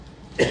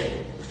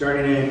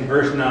starting in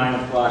verse 9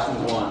 of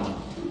Colossians 1.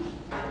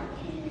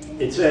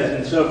 It says,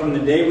 "And so from the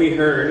day we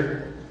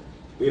heard,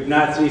 we have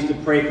not ceased to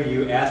pray for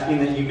you, asking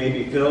that you may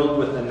be filled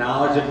with the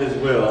knowledge of his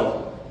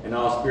will and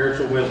all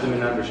spiritual wisdom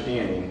and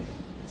understanding,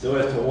 so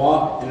as to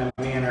walk in a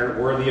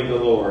manner worthy of the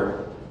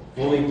Lord,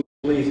 fully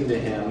pleasing to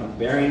him,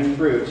 bearing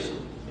fruit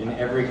in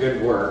every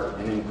good work,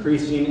 and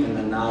increasing in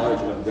the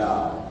knowledge of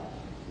God.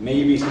 May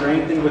you be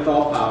strengthened with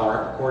all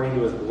power, according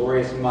to his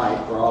glorious might,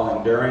 for all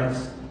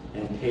endurance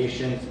and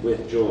patience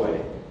with joy,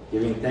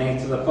 giving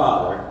thanks to the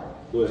Father,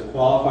 who has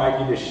qualified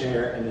you to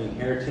share in the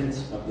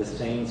inheritance of the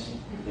saints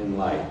in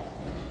light.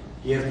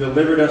 He has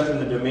delivered us from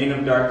the domain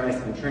of darkness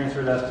and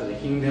transferred us to the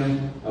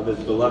kingdom of his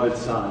beloved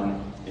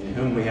Son, in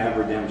whom we have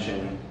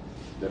redemption,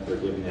 the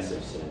forgiveness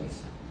of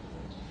sins."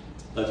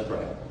 Let's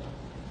pray.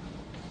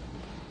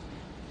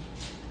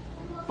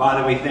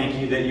 Father, we thank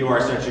you that you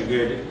are such a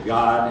good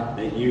God,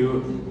 that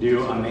you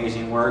do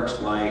amazing works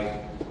like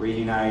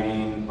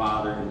reuniting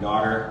father and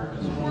daughter.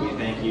 We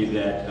thank you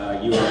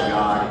that you are a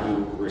God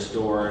who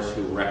restores,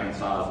 who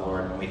reconciles,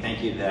 Lord. And we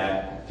thank you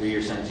that through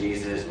your Son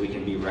Jesus, we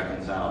can be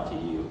reconciled to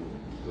you.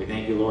 We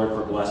thank you, Lord,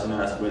 for blessing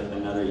us with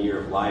another year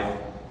of life.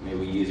 May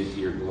we use it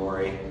to your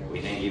glory. We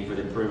thank you for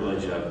the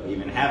privilege of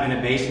even having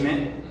a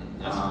basement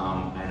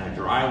and a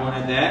dry one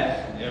at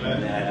that,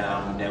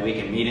 that we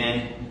can meet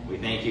in. We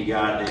thank you,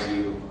 God, that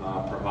you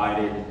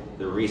provided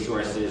the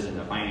resources and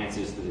the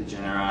finances through the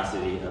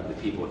generosity of the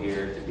people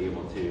here to be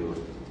able to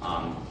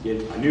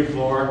get a new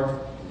floor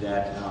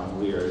that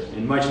we are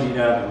in much need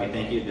of. And we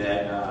thank you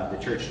that the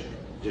church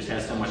just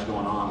has so much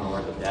going on,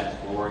 Lord,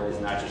 that floor is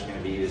not just going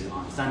to be used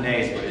on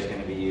Sundays, but it's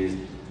going to be used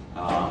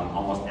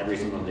almost every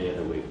single day of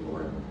the week,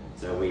 Lord.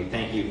 So we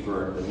thank you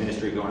for the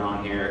ministry going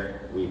on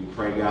here. We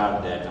pray,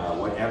 God, that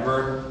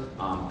whatever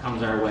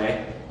comes our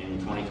way in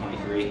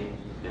 2023,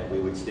 that we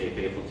would stay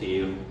faithful to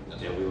you,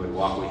 that we would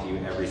walk with you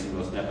every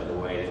single step of the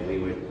way, that we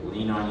would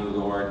lean on you,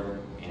 Lord,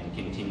 and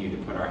continue to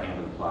put our hand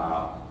to the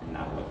plow and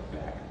not look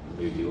back.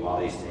 We would do all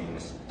these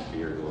things for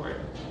your glory.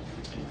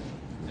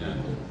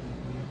 Amen.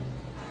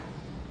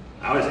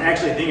 I was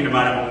actually thinking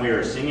about it when we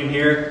were singing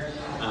here.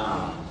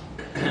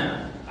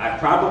 I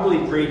probably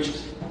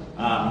preached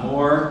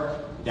more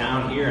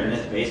down here in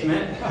this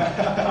basement than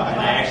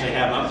I actually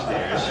have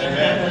upstairs.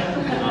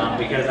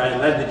 Because I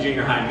led the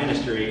junior high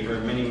ministry for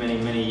many, many,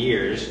 many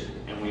years,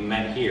 and we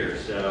met here.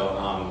 So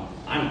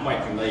I'm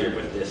quite familiar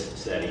with this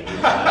setting.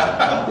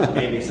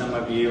 Maybe some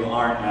of you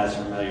aren't as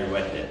familiar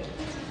with it.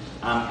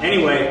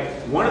 Anyway,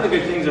 one of the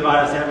good things about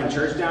us having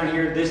church down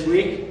here this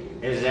week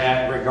is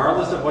that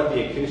regardless of what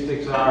the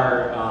acoustics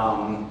are,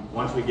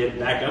 once we get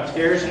back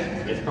upstairs,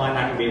 it's probably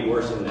not going to be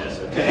worse than this,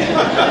 okay?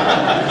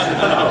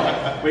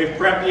 So we've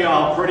prepped you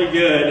all pretty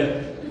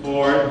good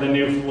for the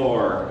new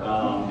floor.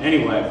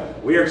 Anyway,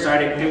 we are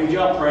excited. Hey, would you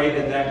all pray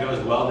that that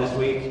goes well this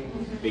week?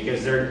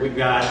 Because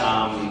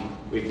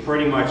we've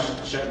pretty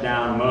much shut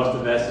down most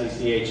of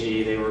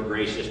SCCHE. They were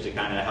gracious to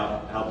kind of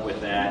help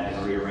with that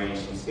and rearrange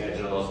some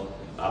schedules.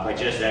 But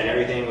just that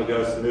everything would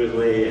go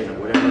smoothly, and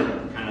whatever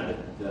kind of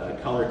the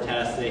color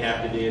tests they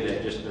have to do,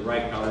 that just the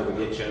right color would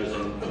get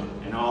chosen,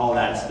 and all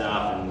that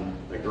stuff, and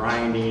the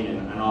grinding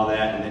and all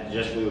that, and that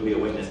just we would be a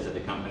witness to the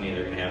company.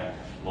 They're going to have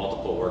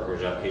multiple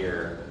workers up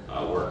here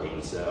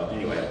working. So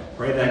anyway,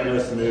 pray that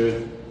goes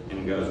smooth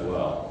and goes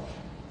well.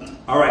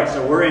 All right,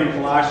 so we're in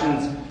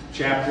Colossians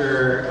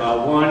chapter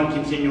 1,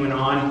 continuing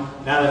on.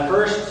 Now the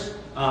first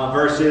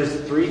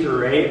verses 3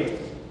 through 8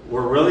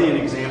 were really an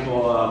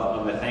example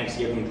of a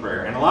Thanksgiving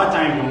prayer. And a lot of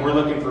times when we're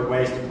looking for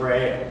ways to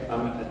pray,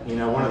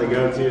 one of the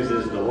go-tos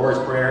is the Lord's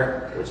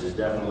Prayer, which is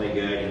definitely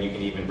good, and you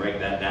can even break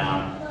that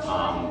down,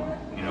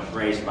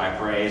 phrase by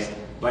phrase.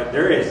 But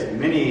there is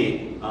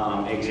many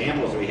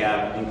examples we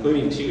have,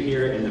 including 2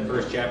 here in the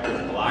first chapter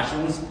of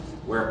Colossians,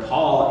 where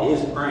Paul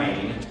is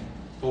praying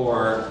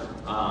for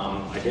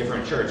a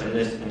different church, in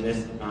this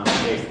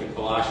case, the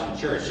Colossian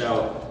church.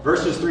 So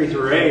verses 3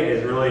 through 8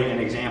 is really an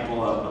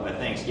example of a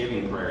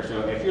Thanksgiving prayer.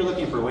 So if you're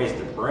looking for ways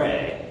to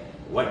pray,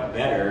 what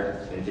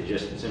better than to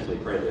just simply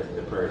pray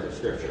the prayers of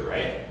Scripture,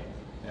 right?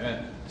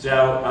 Amen.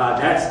 So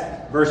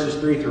that's verses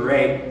 3 through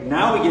 8.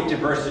 Now we get to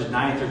verses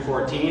 9 through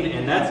 14,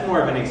 and that's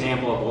more of an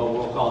example of what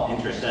we'll call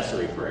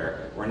intercessory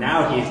prayer, where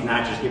now he's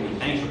not just giving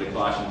thanks for the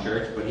Colossian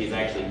church, but he's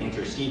actually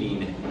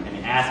interceding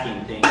and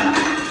asking things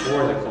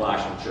for the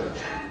Colossian church.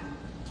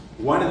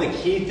 One of the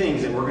key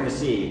things that we're going to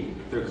see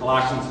through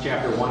Colossians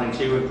chapter 1 and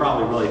 2, and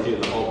probably really through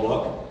the whole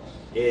book,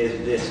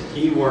 is this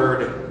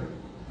keyword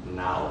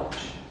knowledge.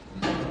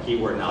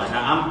 Keyword knowledge.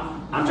 Now,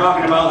 I'm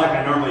talking about like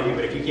I normally do,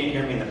 but if you can't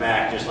hear me in the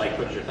back, just like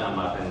put your thumb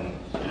up and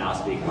I'll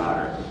speak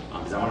louder,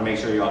 because I want to make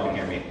sure you all can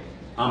hear me.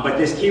 But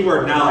this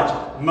keyword knowledge,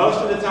 most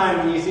of the time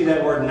when you see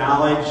that word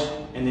knowledge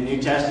in the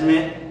New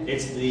Testament,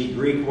 it's the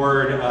Greek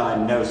word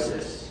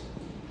gnosis.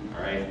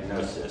 All right,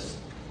 gnosis.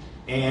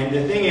 And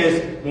the thing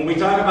is, when we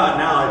talk about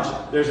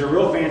knowledge, there's a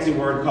real fancy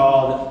word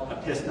called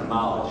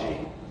epistemology.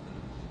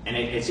 And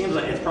it seems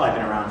like it's probably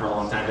been around for a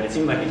long time, but it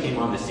seems like it came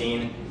on the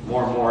scene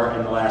more and more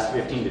in the last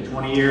 15 to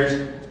 20 years.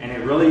 And it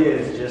really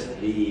is just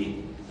the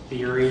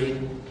theory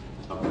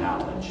of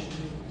knowledge.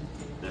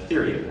 The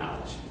theory of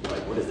knowledge. You're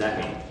like, what does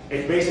that mean?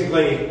 It's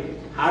basically,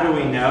 how do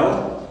we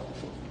know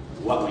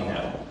what we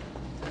know?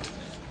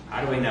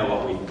 How do we know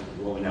what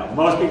we know?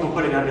 Most people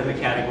put it under the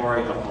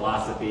category of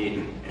philosophy,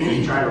 and if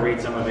you try to read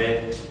some of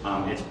it,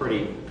 it's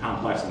pretty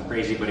complex and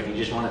crazy, but if you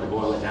just wanted to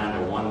boil it down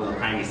to one little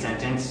tiny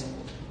sentence,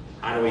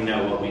 how do we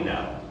know what we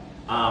know?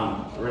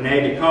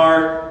 Rene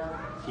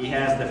Descartes, he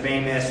has the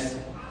famous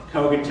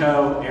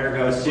cogito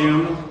ergo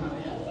sum.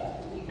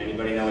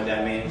 Anybody know what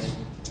that means?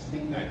 I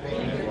think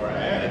therefore I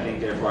am. I think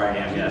therefore I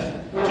am,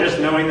 yes. Just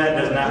knowing that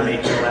does not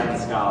make you a Latin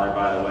scholar,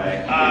 by the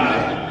way.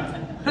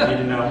 You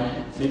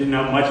need to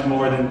know much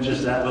more than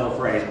just that little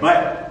phrase.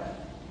 But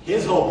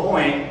his whole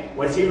point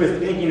was he was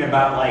thinking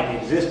about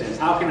like existence.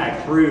 How can I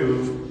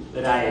prove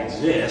that I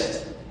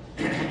exist?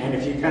 And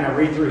if you kind of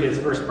read through his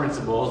first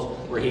principles,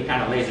 where he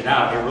kind of lays it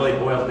out, it really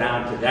boils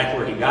down to that's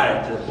where he got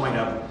it, to the point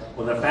of,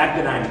 well, the fact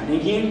that I'm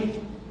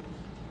thinking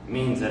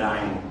means that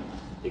I'm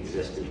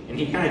existing. And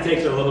he kind of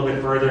takes it a little bit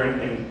further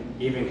and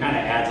even kind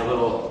of adds a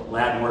little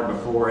Latin word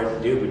before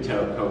it,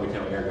 dubito,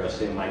 cogito, ergo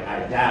sum, like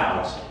I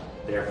doubt,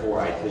 therefore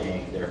I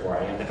think, therefore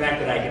I am. The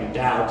fact that I can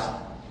doubt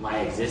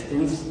my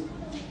existence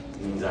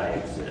means I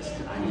exist.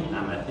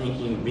 I'm a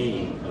thinking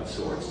being of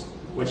sorts,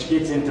 which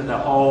gets into the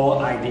whole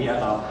idea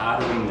of how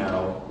do we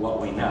know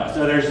what we know.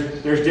 So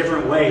there's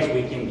different ways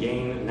we can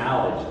gain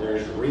knowledge.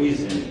 There's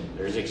reason,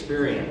 there's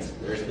experience,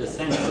 there's the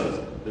senses,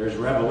 there's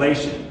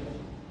revelation.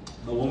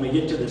 But when we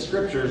get to the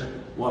scriptures,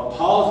 what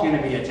Paul's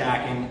going to be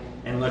attacking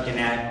and looking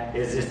at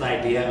is this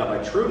idea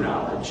of a true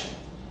knowledge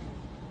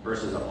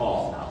versus a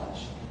false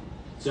knowledge.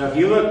 So if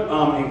you look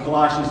in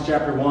Colossians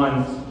chapter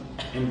 1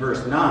 in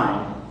verse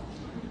 9,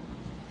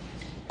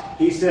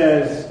 he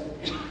says,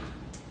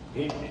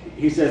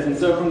 and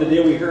so from the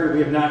day we heard,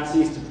 we have not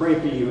ceased to pray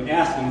for you,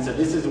 asking. So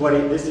this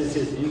is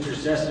his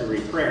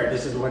intercessory prayer.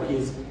 This is what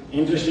he's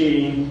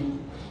interceding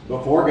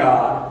before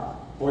God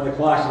for the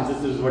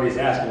Colossians. This is what he's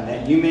asking,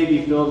 that you may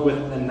be filled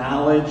with the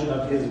knowledge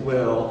of his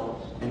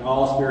will and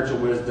all spiritual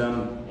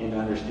wisdom and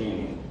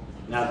understanding.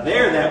 Now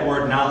there, that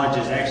word knowledge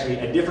is actually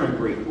a different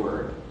Greek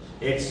word.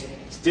 It's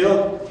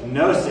still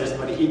gnosis,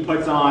 but he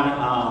puts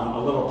on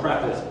a little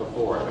preface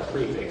before it, a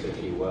prefix,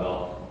 if you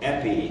will,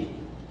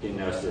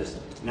 epigenosis.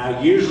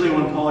 Now, usually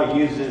when Paul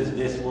uses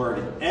this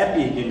word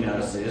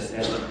epigenosis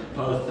as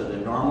opposed to the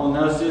normal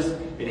gnosis,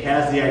 it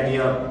has the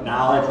idea of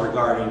knowledge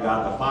regarding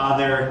God the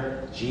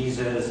Father,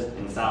 Jesus,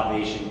 and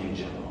salvation in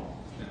general.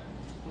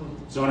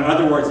 So in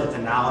other words, it's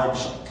a knowledge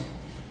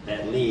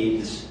that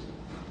leads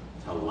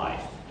to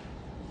life.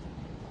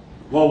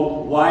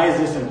 Well, why is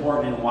this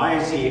important, and why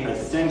is he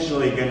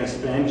essentially going to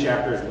spend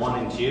chapters 1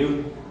 and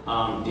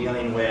 2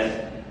 dealing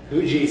with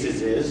who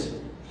Jesus is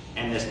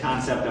and this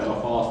concept of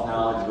a false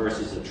knowledge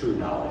versus a true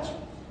knowledge?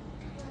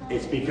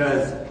 It's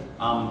because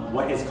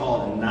what is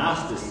called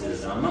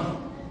Gnosticism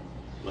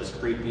was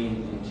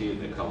creeping into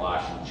the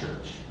Colossian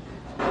church.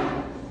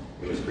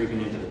 It was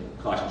creeping into the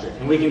Colossian church.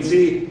 And we can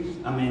see,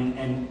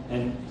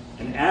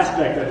 an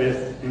aspect of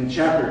it in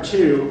chapter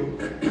 2,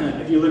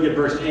 if you look at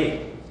verse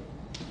 8.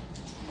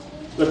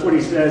 Look what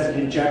he says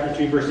in chapter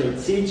 2, verse 8.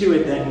 See to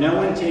it that no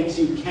one takes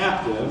you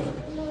captive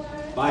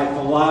by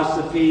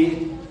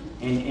philosophy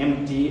and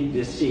empty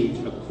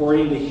deceit,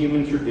 according to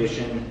human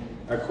tradition,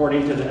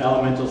 according to the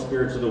elemental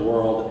spirits of the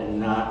world, and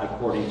not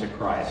according to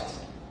Christ.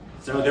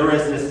 So there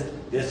was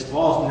this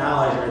false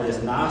knowledge, or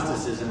this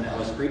Gnosticism that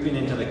was creeping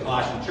into the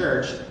Colossian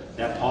church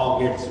that Paul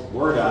gets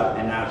word of,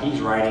 and now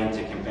he's writing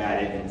to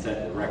combat it and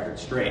set the record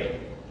straight.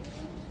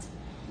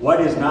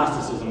 What is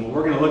Gnosticism? Well,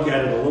 we're going to look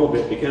at it a little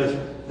bit, because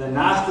the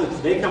Gnostics,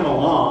 they come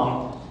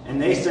along and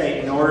they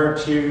say in order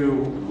to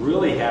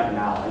really have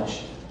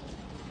knowledge,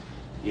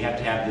 you have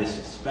to have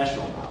this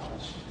special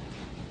knowledge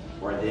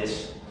or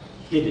this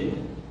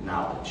hidden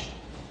knowledge.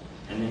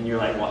 And then you're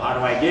like, well, how do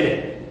I get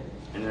it?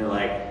 And they're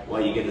like,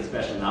 well, you get the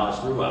special knowledge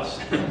through us.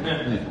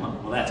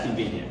 Well, that's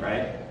convenient,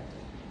 right?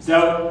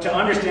 So to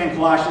understand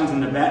Colossians in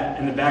the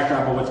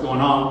backdrop of what's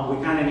going on,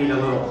 we kind of need a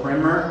little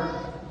primer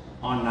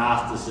on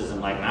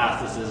Gnosticism, like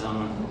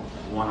Gnosticism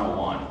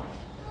 101.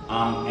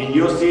 And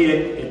you'll see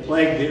it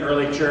plagued the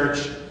early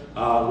church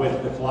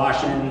with the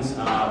Colossians.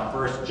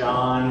 1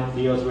 John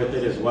deals with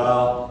it as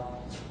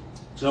well.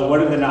 So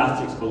what do the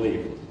Gnostics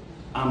believe?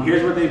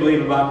 Here's what they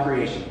believe about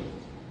creation.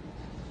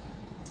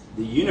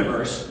 The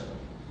universe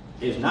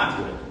is not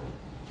good.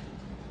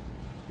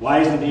 Why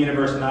isn't the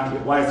universe not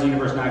good? Why is the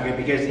universe not good?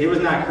 Because it was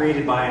not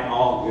created by an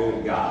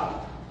all-good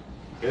God.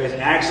 It was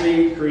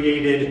actually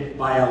created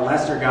by a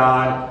lesser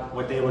God,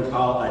 what they would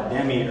call a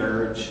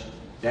demiurge,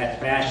 that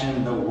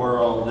fashioned the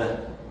world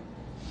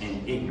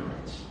in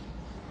ignorance.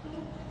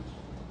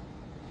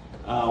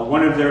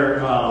 One of the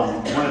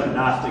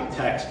Gnostic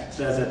texts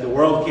says that the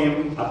world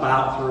came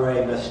about through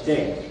a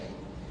mistake.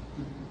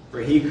 For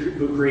he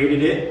who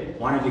created it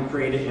wanted to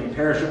create it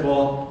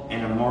imperishable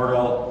and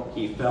immortal.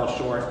 He fell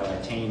short of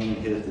attaining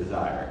his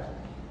desire.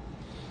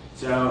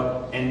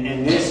 So,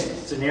 in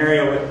this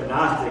scenario with the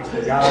Gnostics,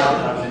 the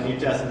God of the New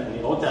Testament and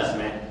the Old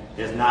Testament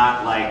is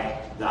not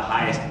like the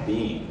highest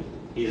being.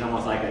 He's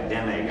almost like a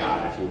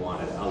demigod, if you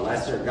wanted, a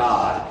lesser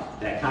God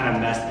that kind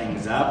of mess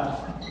things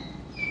up.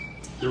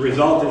 The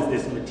result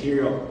is this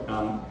material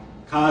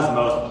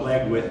cosmos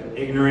plagued with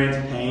ignorance,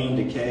 pain,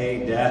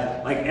 decay,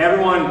 death. Like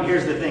everyone,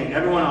 here's the thing,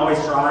 everyone always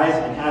tries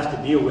and has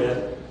to deal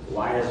with,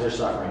 why is there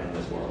suffering in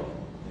this world?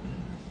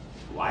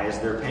 Why is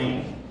there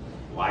pain?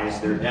 Why is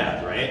there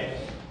death, right?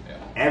 Yeah.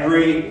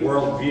 Every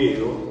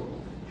worldview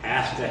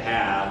has to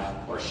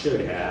have, or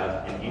should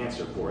have, an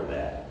answer for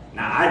that.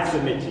 Now, I'd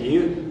submit to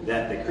you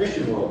that the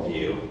Christian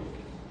worldview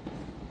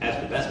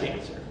has the best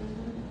answer.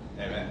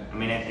 Amen. I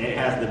mean, it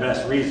has the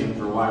best reason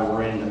for why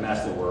we're in the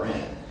mess that we're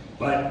in.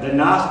 But the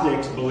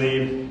Gnostics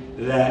believed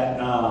that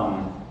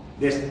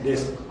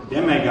this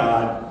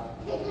demigod,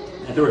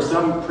 that there was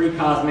some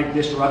pre-cosmic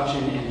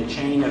disruption in the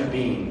chain of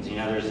beings. You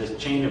know, there's this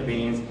chain of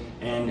beings,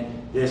 and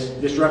this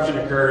disruption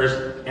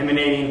occurs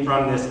emanating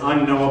from this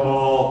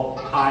unknowable,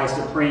 high,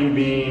 supreme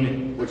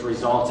being, which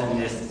results in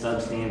this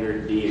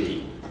substandard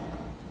deity,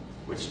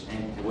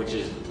 which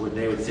is what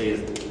they would say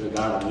is the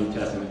God of the New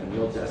Testament and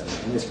the Old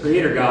Testament. And this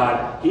creator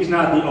God, he's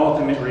not the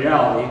ultimate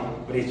reality,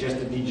 but he's just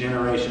a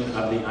degeneration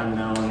of the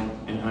unknown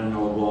and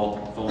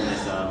unknowable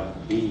fullness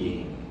of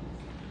being.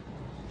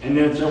 And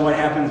then so what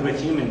happens with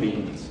human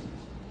beings?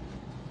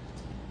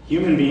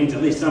 Human beings,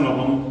 at least some of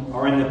them,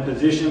 are in the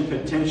position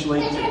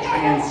potentially to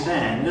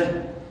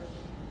transcend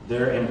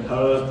their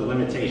imposed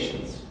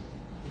limitations,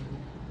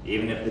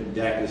 even if the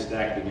deck is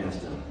stacked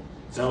against them.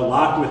 So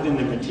locked within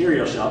the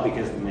material shell,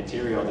 because the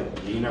material,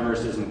 the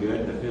universe isn't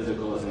good, the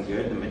physical isn't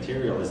good, the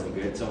material isn't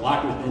good. So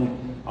locked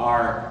within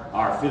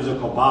our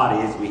physical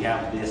bodies, we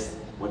have this,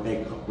 what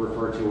they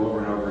refer to over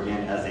and over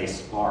again as a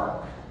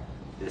spark.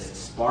 This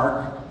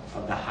spark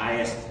of the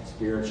highest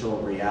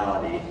spiritual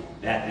reality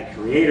that the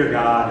Creator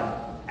God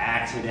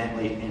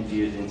accidentally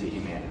infused into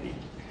humanity.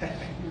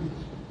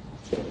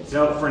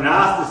 So for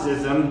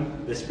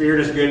Gnosticism, the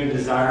spirit is good and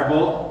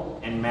desirable,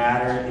 and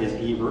matter is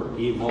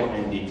evil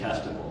and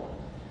detestable.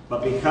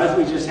 But because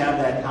we just have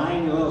that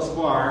tiny little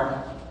spark,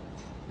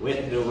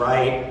 with the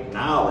right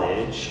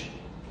knowledge,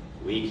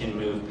 we can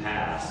move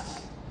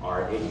past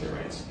our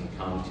ignorance and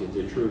come to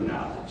the true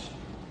knowledge.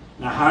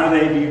 Now, how do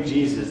they view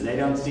Jesus? They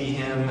don't see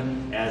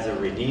him as a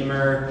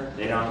redeemer.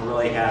 They don't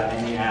really have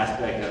any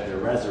aspect of the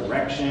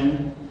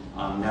resurrection.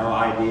 No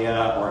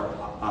idea or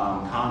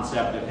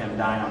concept of him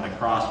dying on the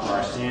cross for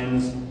our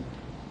sins.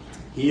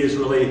 He is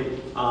really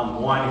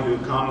one who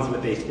comes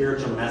with a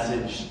spiritual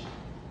message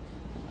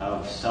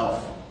of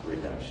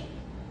self-redemption.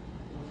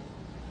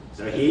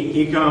 So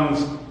he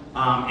comes,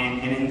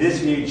 and in this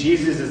view,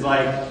 Jesus is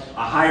like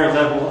a higher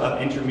level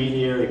of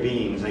intermediary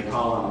beings. They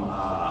call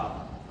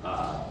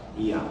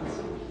him eons.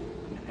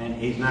 And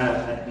he's not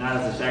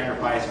as a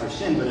sacrifice for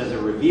sin, but as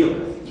a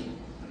revealer.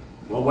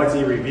 Well, what's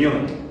he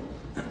revealing?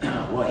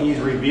 Well, he's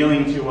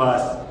revealing to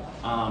us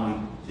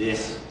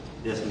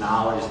this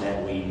knowledge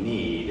that we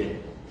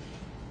need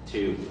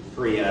to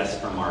free us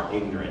from our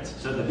ignorance.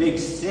 So the big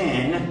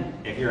sin,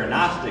 if you're a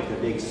Gnostic, the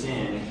big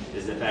sin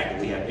is the fact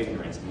that we have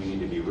ignorance, and we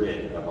need to be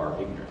rid of our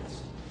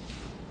ignorance.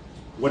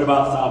 What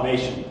about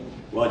salvation?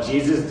 Well,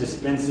 Jesus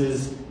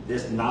dispenses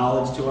this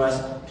knowledge to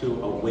us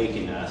to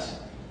awaken us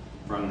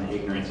from the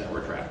ignorance that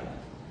we're trapped in.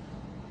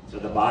 So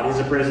the body is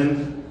a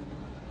prison,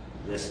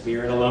 the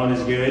spirit alone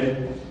is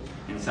good,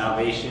 and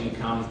salvation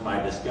comes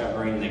by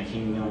discovering the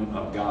kingdom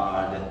of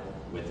God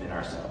within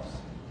ourselves.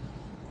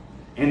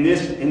 In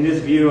this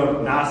view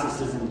of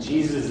Gnosticism,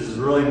 Jesus is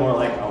really more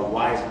like a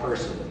wise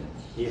person.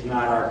 He's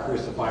not our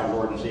crucified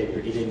Lord and Savior.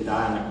 He didn't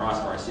die on the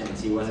cross for our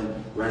sins. He wasn't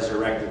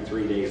resurrected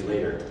 3 days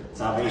later.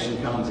 Salvation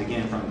comes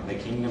again from the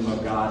kingdom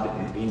of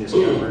God being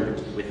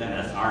discovered within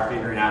us, our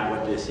figuring out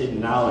what this hidden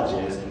knowledge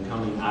is and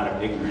coming out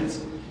of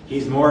ignorance.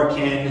 He's more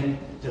akin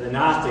to the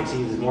Gnostics.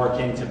 He's more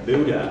akin to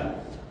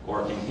Buddha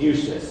or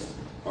Confucius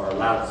or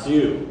Lao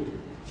Tzu.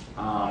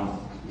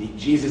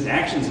 Jesus'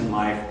 actions in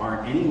life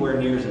aren't anywhere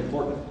near as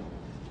important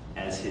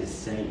as his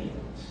sayings.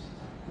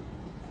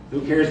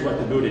 Who cares what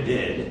the Buddha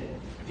did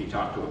if you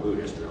talk to a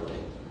Buddhist, really?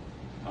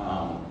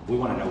 We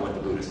want to know what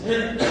the Buddha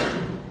said.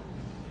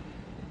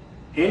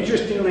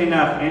 Interestingly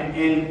enough,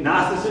 in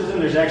Gnosticism,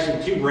 there's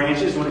actually two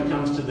branches when it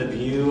comes to the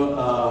view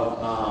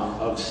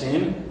of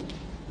sin.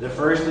 The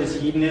first is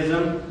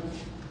hedonism,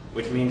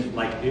 which means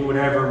like do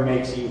whatever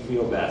makes you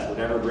feel best,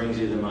 whatever brings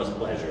you the most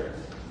pleasure.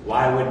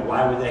 Why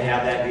would they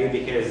have that view?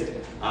 Because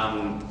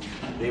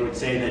they would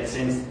say that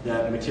since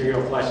the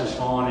material flesh is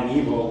fallen and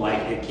evil, like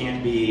it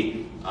can't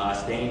be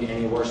stained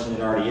any worse than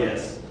it already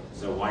is.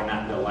 So why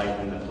not delight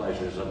in the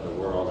pleasures of the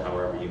world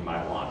however you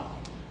might want?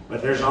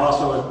 But there's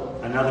also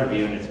another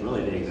view, and it's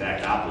really the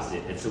exact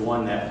opposite. It's the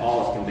one that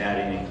Paul is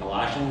combating in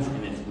Colossians,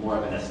 and it's more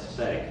of an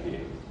aesthetic view.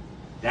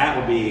 That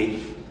would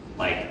be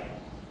like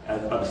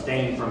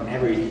abstain from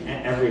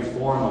every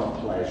form of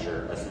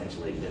pleasure,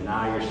 essentially.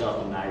 Deny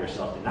yourself, deny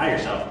yourself, deny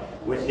yourself.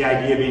 With the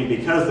idea being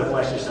because the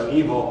flesh is so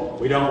evil,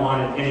 we don't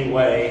want in any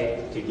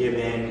way to give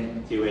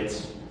in to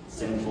its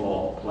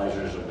sinful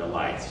pleasures or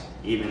delights,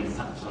 even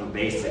some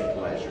basic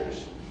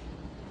pleasures.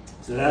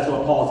 So that's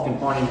what Paul is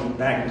confronting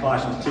back in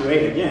Colossians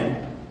 2:8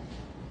 again,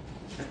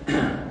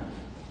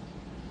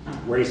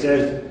 where he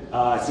says,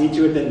 See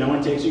to it that no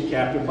one takes you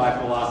captive by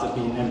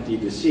philosophy and empty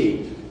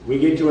deceit. We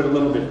get to it a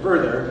little bit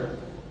further.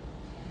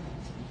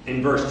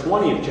 In verse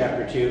 20 of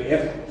chapter 2,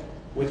 if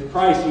with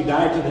Christ you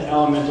died to the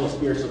elemental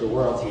spirits of the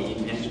world, he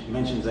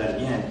mentions that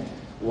again.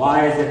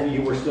 Why, as if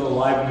you were still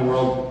alive in the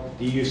world,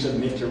 do you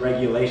submit to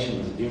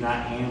regulations? Do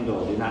not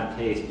handle, do not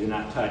taste, do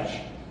not touch,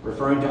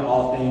 referring to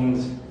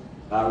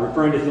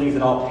things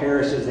that all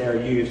perish as they are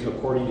used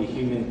according to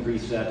human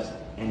precepts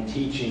and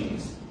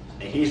teachings.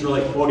 And he's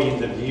really quoting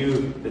the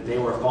view that they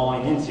were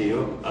falling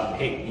into of,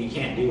 hey, you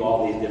can't do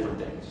all these different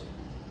things.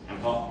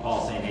 And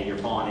Paul's saying, hey, you're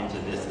falling into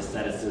this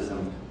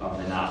asceticism of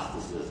the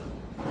Gnosticism.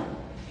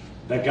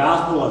 The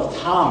Gospel of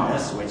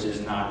Thomas, which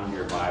is not in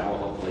your Bible,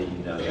 hopefully you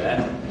know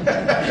that,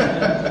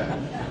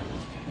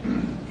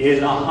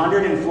 is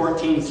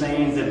 114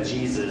 sayings of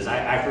Jesus.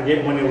 I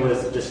forget when it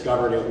was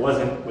discovered. It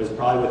was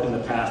probably within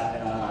the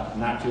past,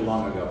 not too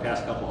long ago,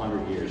 past couple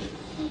hundred years.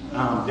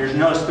 There's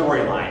no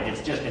storyline.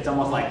 It's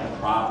almost like the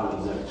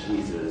Proverbs of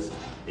Jesus,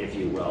 if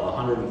you will.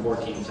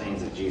 114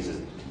 sayings of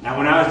Jesus. Now,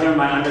 when I was doing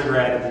my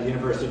undergrad at the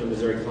University of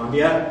Missouri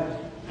Columbia,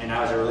 and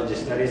I was a religious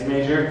studies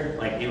major,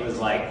 it was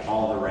like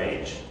all the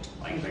rage.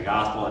 Like the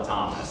Gospel of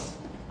Thomas.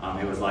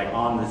 It was like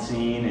on the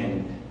scene,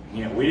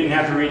 and we didn't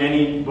have to read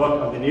any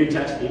book of the New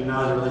Testament. Even though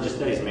I was a religious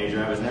studies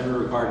major, I was never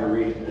required to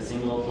read a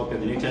single book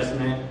of the New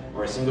Testament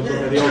or a single book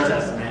of the Old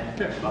Testament,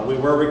 but we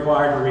were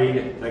required to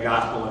read the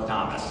Gospel of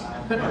Thomas,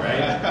 all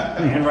right,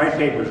 and write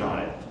papers on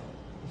it.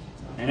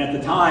 And at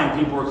the time,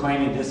 people were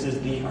claiming this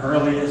is the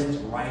earliest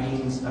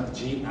writings about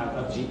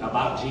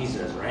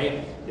Jesus,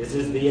 right? This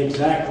is the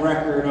exact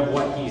record of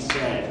what he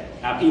said.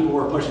 Now, people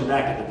were pushing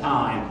back at the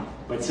time.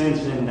 But since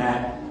then,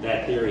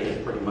 that theory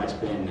has pretty much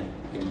been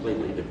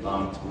completely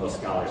debunked. Most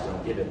scholars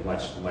don't give it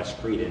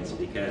much credence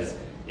because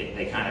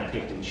they kind of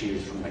picked and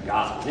choose from the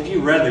Gospels. If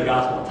you read the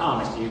Gospel of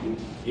Thomas,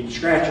 you'd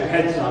scratch your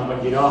head some,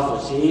 but you'd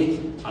also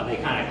see how they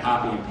kind of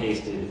copy and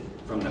pasted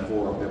from the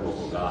 4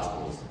 biblical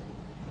Gospels.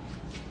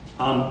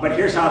 But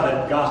here's how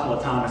the Gospel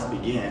of Thomas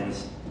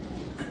begins.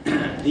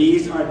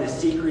 These are the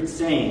secret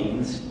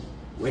sayings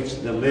which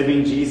the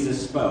living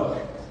Jesus spoke,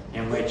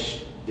 and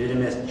which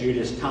Didymus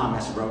Judas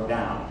Thomas wrote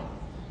down.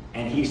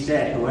 And he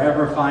said,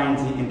 whoever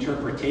finds the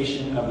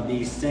interpretation of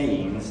these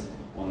sayings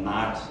will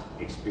not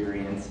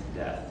experience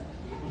death.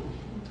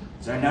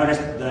 So notice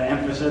the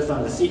emphasis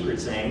on the secret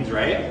sayings,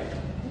 right?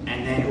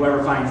 And then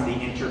whoever finds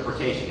the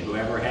interpretation,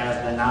 whoever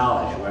has the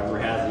knowledge, whoever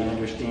has the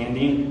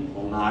understanding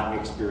will not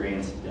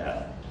experience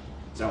death.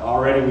 So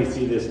already we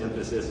see this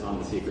emphasis on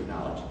the secret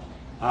knowledge.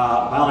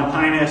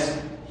 Valentinus,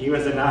 he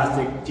was a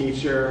Gnostic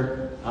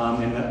teacher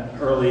in the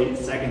early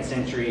 2nd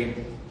century.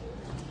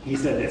 He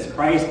said this: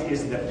 Christ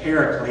is the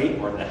paraclete,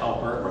 or the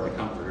helper, or the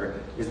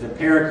comforter, is the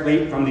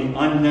paraclete from the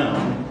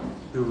unknown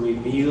who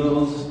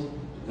reveals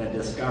the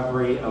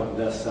discovery of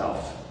the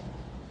self,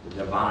 the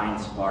divine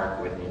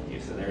spark within you.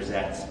 So there's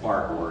that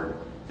spark word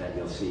that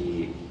you'll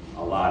see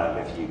a lot of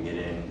if you get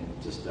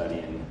into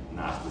studying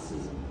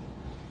Gnosticism.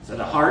 So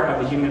the heart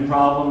of the human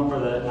problem for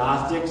the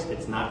Gnostics,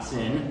 it's not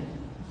sin,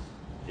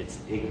 it's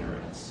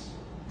ignorance.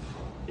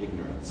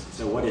 Ignorance.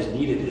 So what is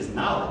needed is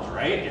knowledge,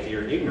 right? If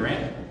you're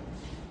ignorant,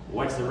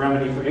 what's the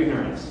remedy for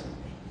ignorance?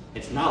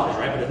 It's knowledge,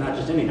 right? But it's not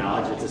just any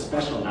knowledge, it's a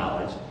special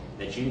knowledge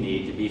that you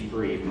need to be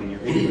free from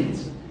your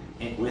ignorance.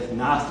 And with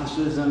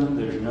Gnosticism,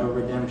 there's no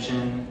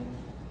redemption,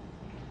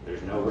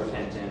 there's no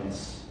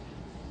repentance,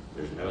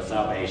 there's no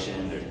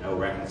salvation, there's no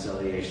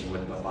reconciliation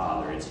with the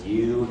Father. It's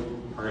you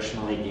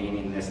personally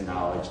gaining this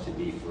knowledge to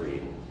be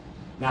free.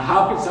 Now,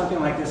 how could something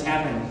like this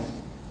happen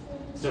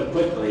so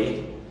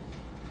quickly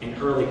in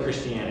early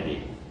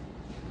Christianity?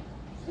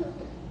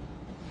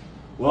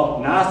 Well,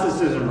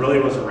 Gnosticism really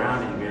was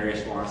around in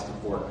various forms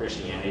before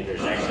Christianity.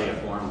 There's actually a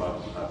form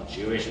of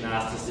Jewish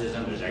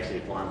Gnosticism. There's actually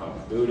a form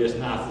of Buddhist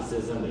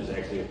Gnosticism. There's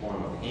actually a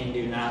form of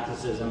Hindu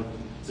Gnosticism.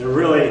 So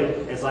really,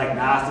 it's like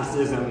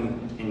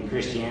Gnosticism and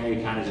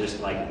Christianity kind of just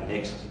like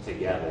mixed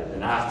together. The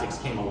Gnostics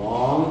came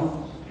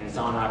along and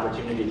saw an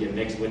opportunity to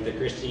mix with the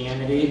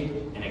Christianity,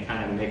 and it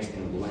kind of mixed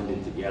and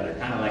blended together,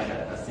 kind of like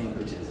a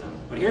syncretism.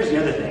 But here's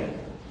the other thing.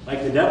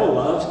 Like the devil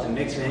loves to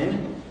mix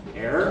in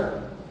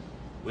error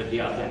with the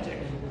authentic.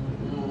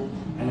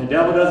 And the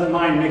devil doesn't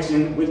mind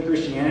mixing with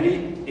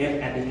Christianity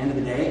if, at the end of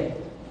the day,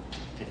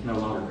 it's no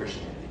longer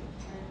Christianity.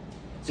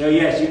 So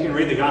yes, you can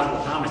read the Gospel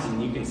of Thomas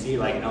and you can see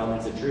like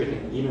elements of truth.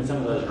 And even some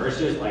of those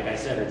verses, like I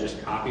said, are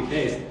just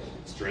copy-paste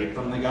straight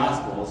from the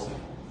Gospels.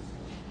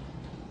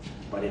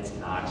 But it's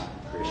not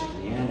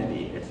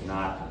Christianity. It's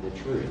not the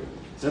truth.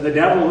 So the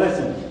devil,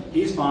 listen,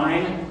 he's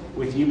fine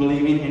with you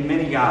believing in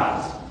many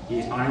gods.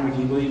 He's fine with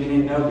you believing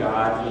in no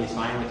God. He's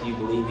fine with you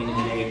believing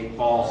in a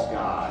false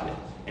God.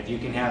 If you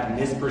can have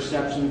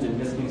misperceptions and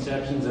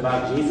misconceptions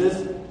about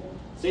Jesus,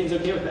 Satan's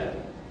okay with that.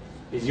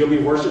 Because you'll be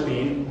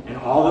worshiping, in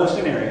all those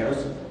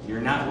scenarios,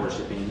 you're not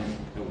worshiping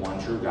the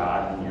one true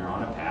God, and you're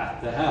on a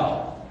path to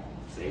hell.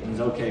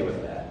 Satan's okay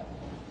with that.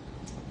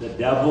 The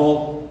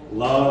devil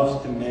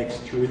loves to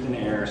mix truth and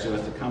error so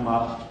as to come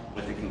up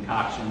with a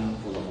concoction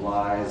full of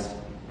lies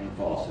and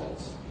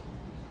falsehoods.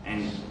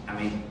 And I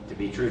mean, to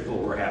be truthful,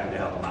 we're happy to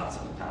help them out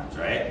sometimes,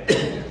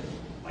 right?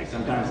 Like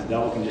sometimes the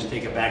devil can just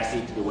take a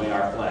backseat to the way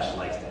our flesh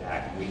likes to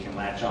act, and we can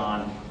latch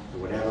on to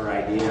whatever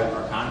idea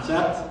or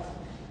concept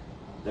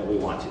that we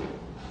want to.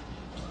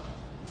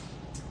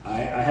 I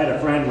had a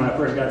friend when I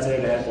first got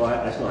saved. I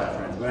still have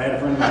friends, but I had a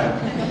friend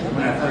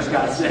when I first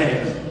got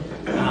saved.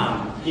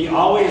 He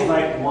always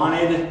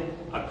wanted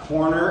a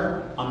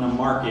corner on the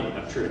market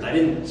of truth. I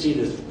didn't see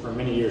this for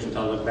many years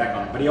until I looked back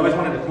on it, but he always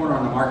wanted a corner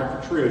on the market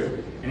for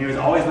truth, and he was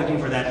always looking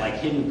for that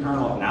hidden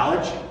kernel of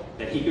knowledge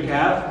that he could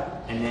have,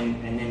 and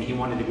then he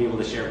wanted to be able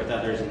to share it with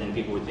others, and then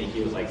people would think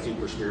he was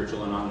super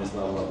spiritual and on this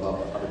level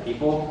above other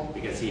people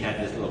because he had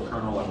this little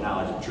kernel of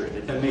knowledge of truth.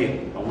 It took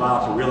me a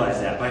while to realize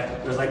that, but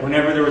it was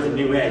whenever there was a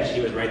new edge,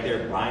 he was right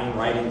there buying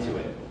right into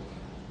it.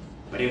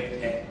 But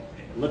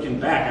looking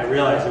back, I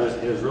realized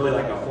it was really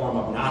a form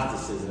of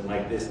Gnosticism,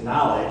 this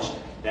knowledge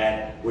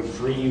that would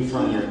free you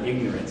from your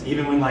ignorance.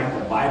 Even when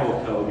the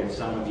Bible code, if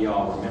some of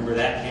y'all remember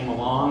that, came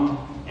along,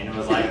 and it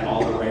was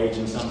all the rage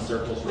in some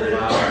circles for a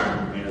while.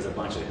 I mean, it was a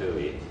bunch of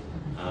hooey.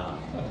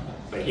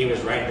 But he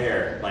was right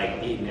there,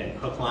 eating it,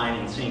 hook, line,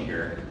 and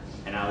sinker.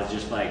 And I was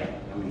just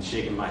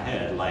shaking my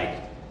head, the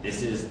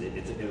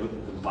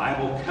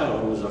Bible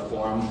code was a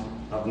form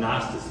of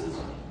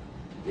Gnosticism.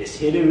 This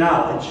hidden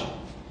knowledge,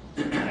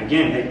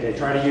 again, they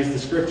try to use the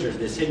scriptures,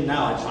 this hidden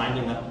knowledge found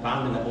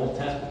in the Old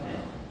Testament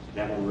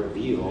that would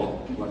reveal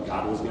what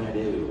God was going to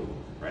do,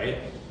 right?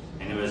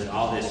 And it was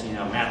all this,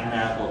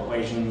 mathematical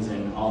equations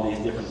and all these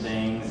different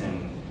things,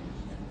 and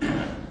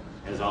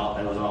it was all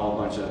a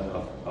bunch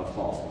of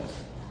falseness.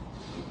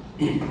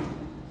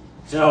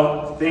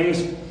 So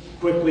things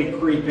quickly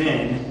creep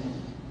in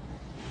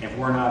if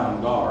we're not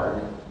on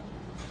guard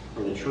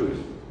for the truth.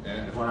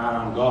 Yeah. If we're not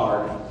on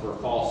guard for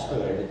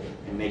falsehood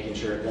and making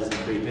sure it doesn't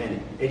creep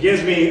in. It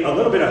gives me a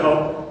little bit of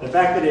hope. The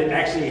fact that it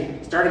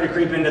actually started to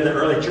creep into the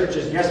early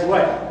churches, guess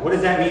what? What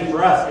does that mean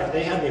for us? If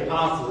they had the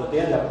apostles, if they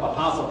had the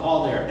Apostle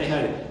Paul there, if they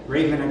had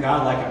great men of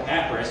God like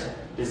Epaphras,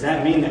 does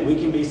that mean that we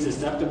can be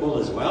susceptible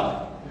as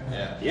well?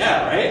 Yeah.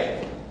 Yeah,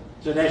 right?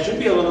 So that should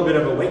be a little bit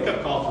of a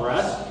wake-up call for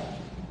us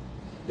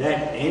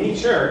that any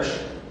church,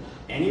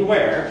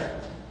 anywhere,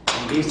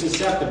 can be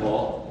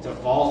susceptible to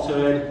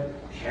falsehood,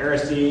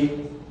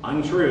 heresy,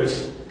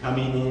 untruths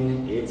coming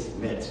in its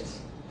midst.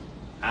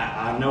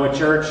 I know a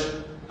church,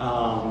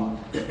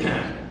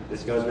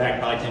 this goes back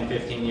probably 10,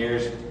 15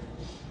 years,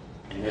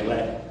 and they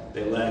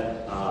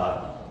let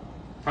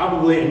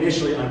probably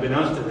initially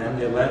unbeknownst to them,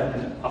 they let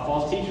a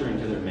false teacher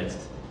into their midst.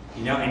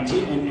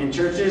 And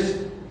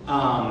churches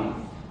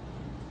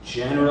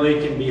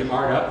generally can be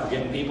hard up for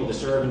getting people to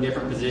serve in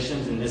different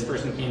positions, and this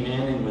person came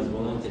in and was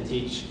willing to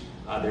teach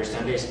their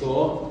Sunday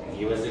school, and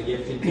he was a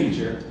gifted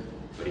teacher,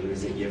 but he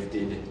was a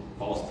gifted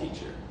false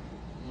teacher.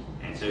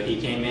 And so he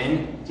came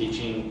in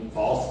teaching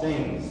false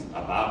things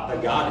about the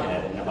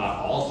Godhead and about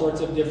all sorts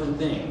of different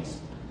things.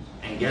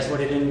 And guess what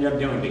it ended up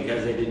doing?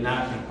 Because they did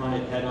not confront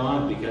it head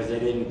on, because they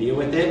didn't deal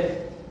with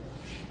it,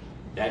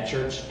 that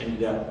church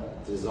ended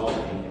up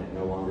dissolving and it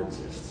no longer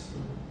exists.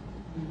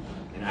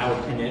 And I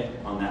would pin it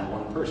on that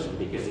one person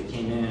because it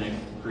came in and it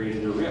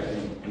created a rift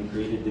and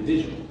created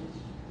division.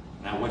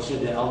 Now, what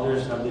should the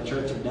elders of the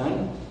church have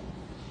done?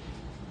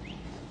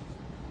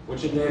 What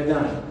should they have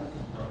done?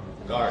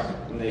 Guard.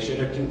 And they should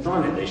have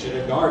confronted, they should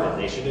have guarded,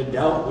 they should have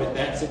dealt with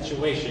that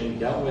situation,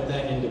 dealt with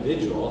that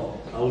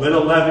individual. A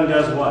little leaven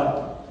does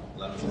what?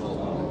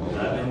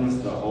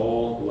 Leavens the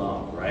whole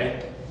lump,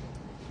 right?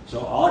 So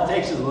all it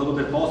takes is a little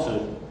bit of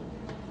falsehood,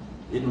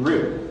 hidden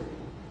root,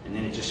 and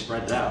then it just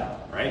spreads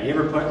out, right? You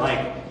ever put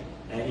a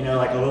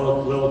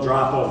little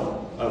drop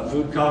of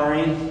food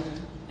coloring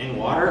in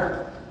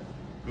water?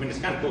 I mean, it's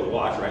kind of cool to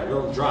watch, right? A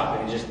little drop,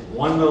 and just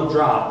one little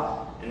drop,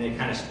 and it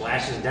kind of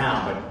splashes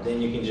down, but then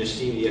you can just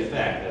see the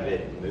effect of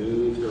it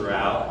move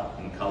throughout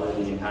and color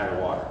the entire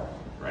water,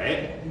 right?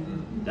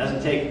 It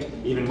doesn't take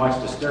even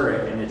much to stir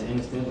it, and it's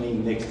instantly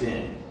mixed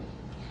in,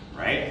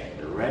 right?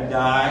 The red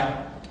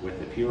dye with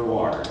the pure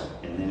water,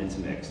 and then it's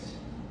mixed.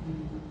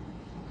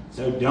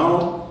 So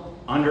don't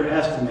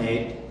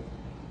underestimate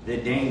the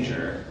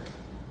danger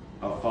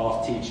of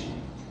false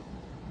teaching.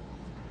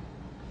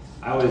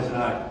 I was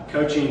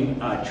coaching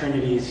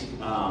Trinity's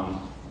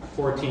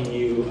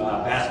 14U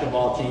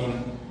basketball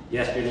team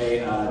yesterday.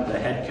 The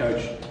head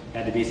coach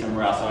had to be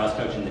somewhere else, so I was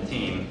coaching the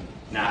team.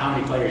 Now, how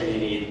many players do you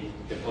need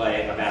to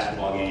play a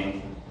basketball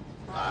game?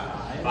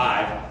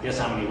 5. Guess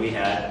how many we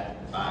had?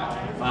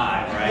 5,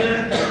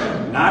 right?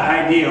 Not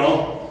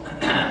ideal.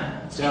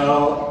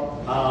 So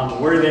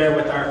we're there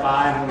with our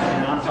 5,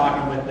 and I'm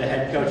talking with the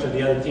head coach of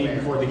the other team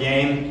before the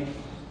game.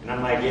 And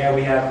I'm like, yeah,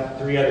 we have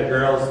 3 other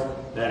girls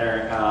that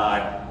are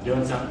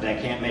doing something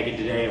that can't make it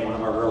today. One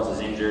of our girls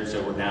is injured,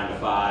 so we're down to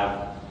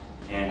 5.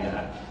 And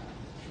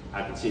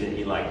I can see that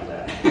he liked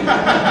that.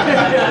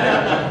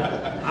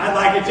 I'd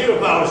like it too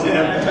if I was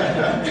him.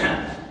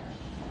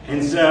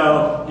 And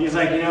so he's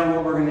like,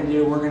 what we're going to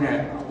do,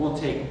 we'll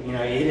take, he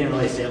didn't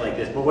really say it like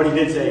this, but what he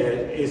did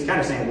say is kind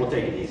of saying, we'll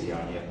take it easy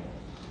on you.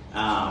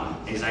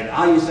 And he's like,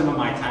 I'll use some of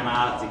my time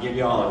out to give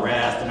you all a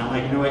rest. And I'm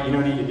like, you know what, you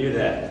don't need to do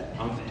that.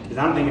 Because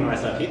I'm thinking to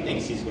myself, he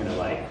thinks he's going to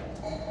like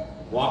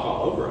walk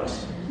all over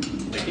us.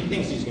 Like he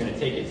thinks he's going to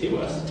take it to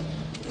us.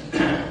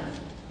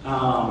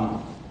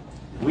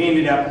 We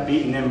ended up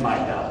beating them by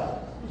double.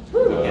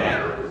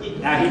 Okay.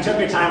 Now he took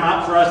a time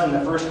out for us in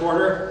the first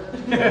quarter,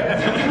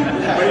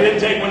 but he didn't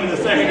take one in the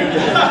second.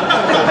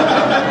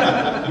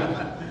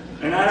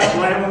 And I don't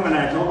blame him, and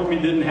I told him he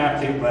didn't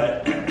have to,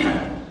 but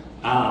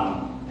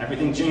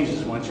everything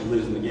changes once you're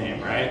losing the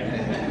game, right?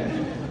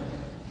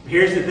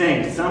 Here's the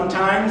thing.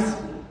 Sometimes,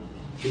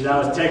 because I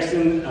was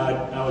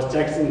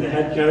texting the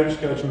head coach,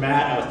 Coach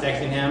Matt, I was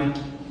texting him.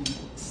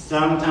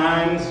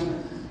 Sometimes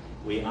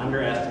we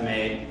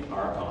underestimate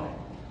our opponent.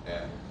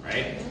 Yeah.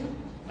 Right?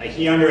 Like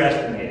he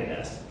underestimated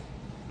us.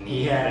 And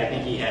I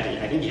think he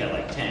had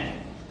like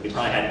 10, but he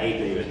probably had 8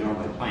 that he was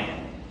normally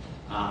playing.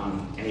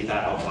 And he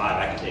thought, oh, 5,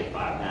 I can take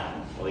 5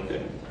 down. Well, he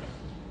couldn't.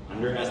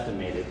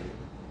 Underestimated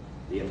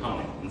the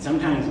opponent. And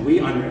sometimes we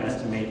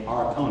underestimate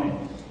our opponent.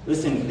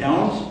 Listen,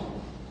 don't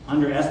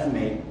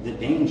underestimate the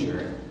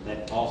danger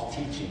that false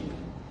teaching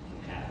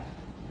can have.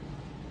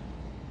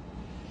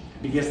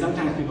 Because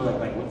sometimes people are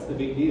like, what's the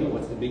big deal?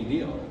 What's the big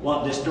deal?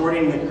 Well,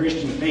 distorting the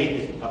Christian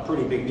faith is a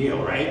pretty big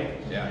deal, right?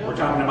 Yeah. We're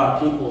talking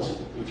about people's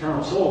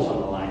eternal souls on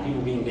the line,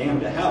 people being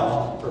damned to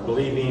hell for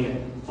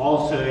believing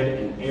falsehood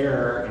and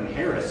error and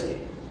heresy.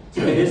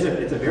 So it's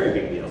a very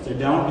big deal. So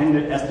don't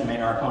underestimate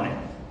our opponent.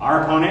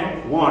 Our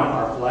opponent, one,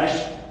 our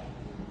flesh,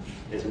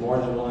 is more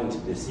than willing to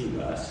deceive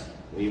us.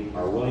 We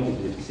are willing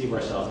to deceive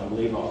ourselves and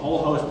believe a whole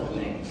host of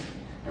things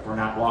if we're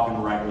not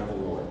walking right with the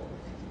Lord.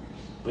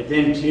 But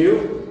then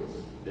two,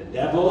 the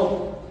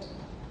devil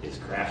is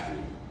crafty.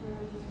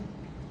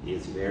 He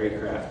is very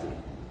crafty.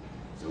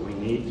 So we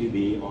need to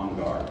be on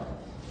guard.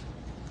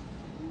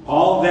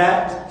 All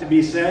that to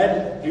be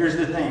said, here's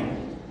the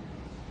thing.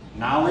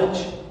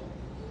 Knowledge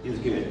is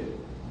good.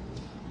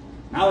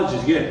 Knowledge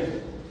is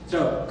good.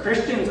 So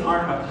Christians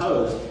aren't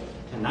opposed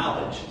to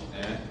knowledge.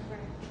 Yeah.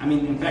 I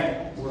mean, in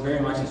fact, we're very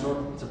much in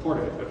support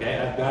of it, okay?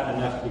 I've got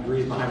enough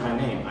degrees behind my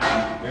name.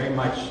 I'm very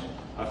much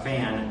a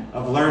fan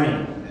of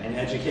learning and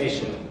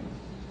education.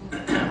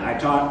 I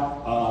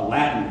taught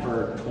Latin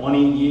for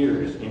 20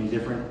 years in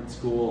different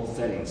school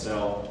settings,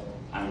 so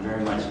I'm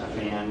very much a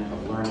fan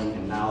of learning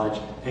and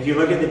knowledge. If you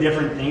look at the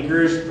different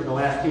thinkers for the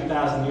last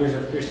 2,000 years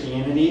of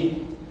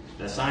Christianity,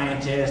 the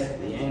scientists,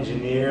 the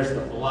engineers,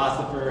 the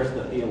philosophers,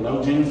 the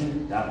theologians,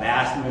 the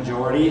vast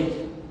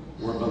majority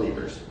were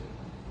believers.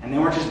 And they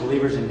weren't just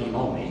believers in name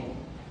only.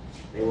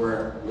 They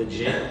were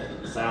legit,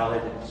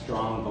 solid,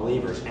 strong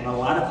believers. And a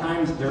lot of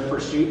times their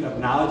pursuit of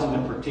knowledge in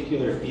a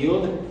particular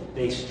field,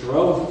 they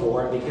strove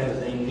for it because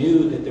they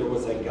knew that there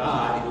was a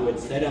God who had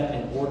set up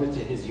an order to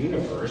his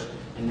universe,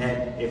 and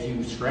that if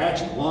you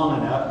scratched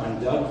long enough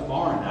and dug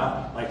far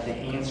enough, like the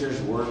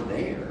answers were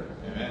there.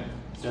 Amen.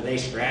 So they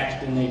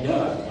scratched and they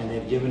dug, and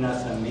they've given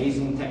us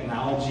amazing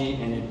technology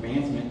and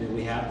advancement that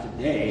we have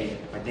today,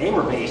 but they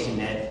were basing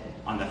it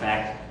on the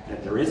fact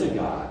that there is a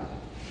God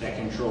that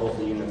controls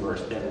the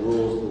universe, that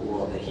rules the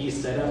world, that he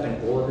set up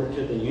an order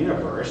to the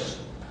universe,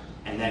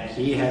 and that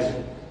he has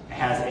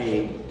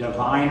a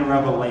divine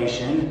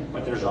revelation,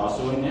 but there's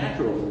also a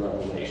natural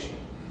revelation.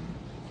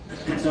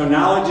 So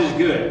knowledge is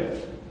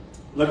good.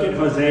 Look at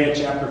Hosea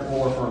chapter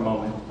 4 for a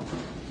moment.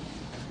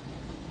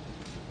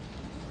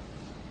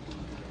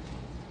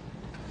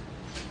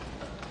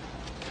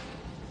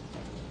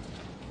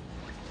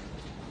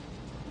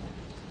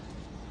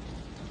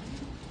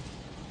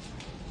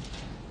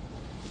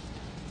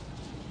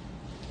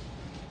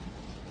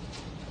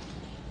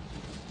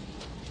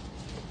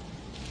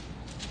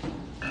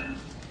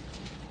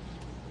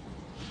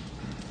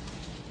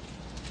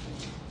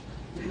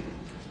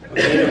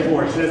 Hosea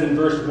 4, it says in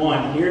verse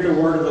 1, "Hear the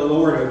word of the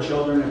Lord, O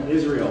children of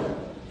Israel.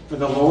 For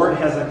the Lord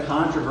has a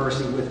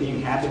controversy with the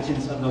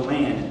inhabitants of the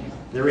land.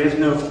 There is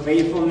no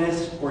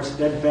faithfulness or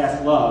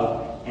steadfast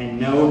love,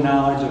 and no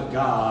knowledge of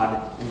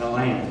God in the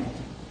land.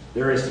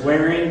 There is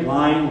swearing,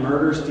 lying,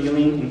 murder,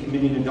 stealing, and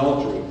committing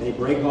adultery. They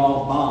break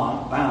all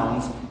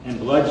bounds, and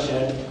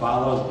bloodshed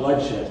follows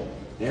bloodshed.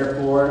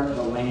 Therefore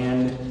the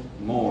land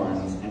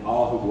mourns, and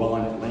all who dwell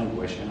in it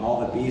languish, and all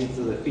the beasts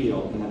of the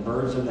field, and the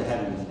birds of the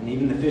heavens, and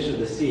even the fish of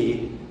the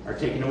sea are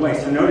taken away."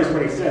 So notice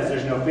what he says.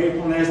 There's no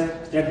faithfulness,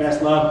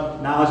 steadfast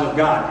love, knowledge of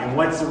God. And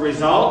what's the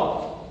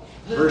result?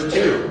 Verse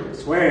 2,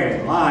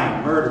 swearing,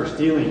 lying, murder,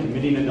 stealing,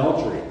 committing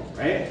adultery.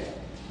 Right?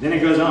 Then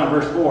it goes on,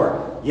 verse 4,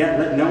 "Yet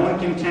let no one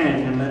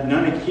contend, and let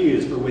none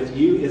accuse, for with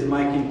you is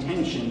my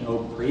contention, O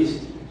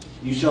priest.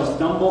 You shall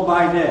stumble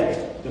by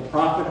day. The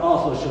prophet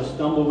also shall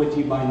stumble with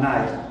you by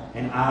night,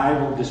 and I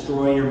will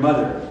destroy your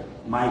mother.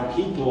 My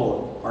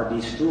people are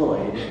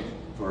destroyed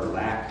for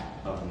lack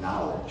of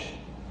knowledge.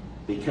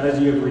 Because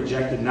you have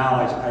rejected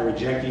knowledge, I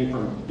reject you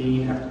from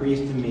being a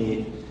priest to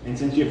me. And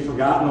since you have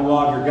forgotten the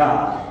law of your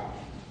God,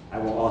 I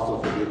will also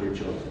forgive your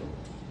children."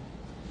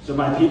 So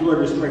my people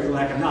are destroyed for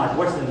lack of knowledge.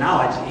 What's the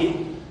knowledge?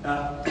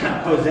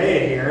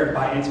 Hosea here,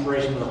 by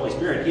inspiration of the Holy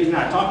Spirit, he's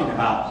not talking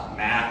about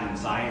math and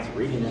science,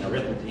 reading and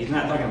arithmetic. He's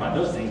not talking about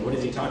those things. What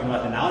is he talking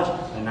about? The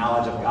knowledge? The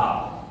knowledge of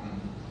God.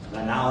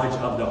 The knowledge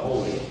of the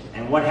holy.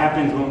 And what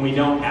happens when we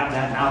don't have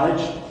that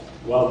knowledge?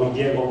 Well, we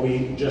get what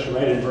we just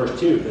read in verse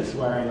 2, the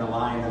swearing, the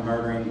lying, the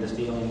murdering, the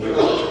stealing, the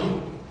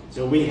adultery.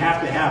 So we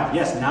have to have,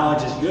 yes,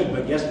 knowledge is good,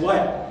 but guess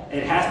what?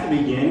 It has to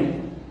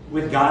begin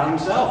with God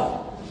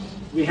himself.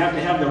 We have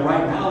to have the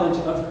right knowledge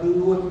of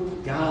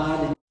who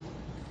God is.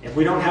 If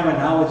we don't have a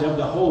knowledge of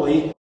the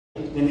holy,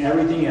 then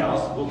everything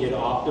else will get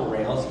off the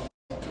rails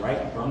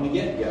right from the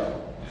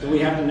get-go. So we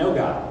have to know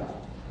God.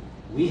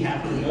 We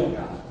have to know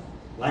God.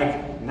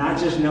 Like, not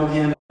just know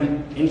him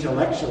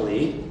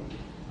intellectually,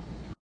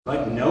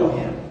 but know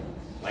him.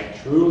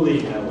 Like,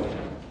 truly know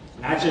him.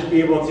 Not just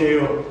be able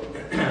to,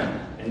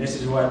 and this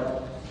is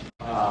what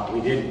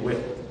we did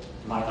with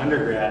my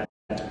undergrad,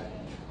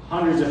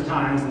 hundreds of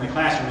times in the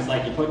classroom. It's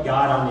like you put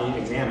God on the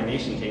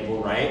examination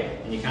table, right?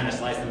 And you kind of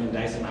slice them and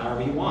dice them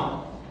however you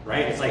want,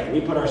 right? It's like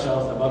we put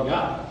ourselves above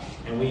God.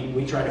 And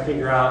we try to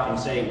figure out and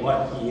say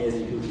what he is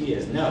and who he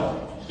is.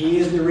 No, he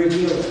is the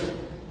revealer.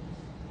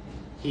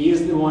 He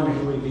is the one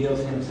who reveals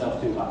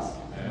himself to us.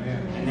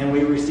 Amen. And then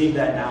we receive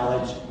that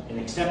knowledge and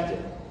accept it.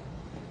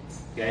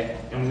 Okay?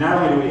 And not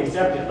only do we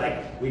accept it,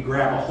 like we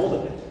grab a hold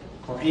of it.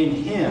 For in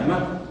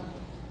him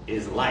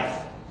is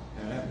life.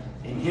 Amen.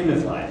 In him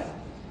is life.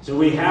 So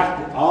we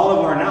have to, all of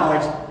our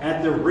knowledge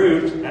at the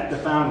root, at the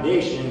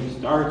foundation,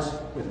 starts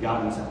with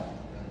God himself.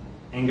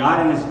 And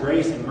God in his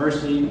grace and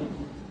mercy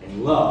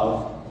and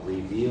love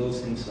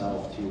reveals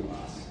himself to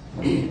us.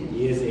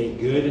 He is a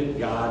good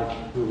God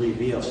who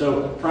reveals.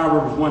 So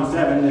Proverbs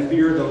 1:7, the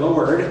fear of the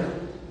Lord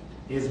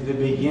is the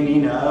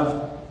beginning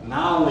of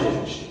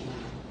knowledge.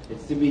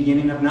 It's the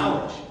beginning of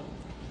knowledge.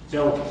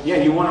 So, yeah,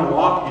 you want to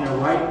walk in a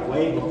right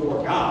way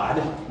before God,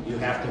 you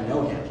have to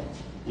know him.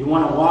 You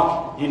want to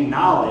walk in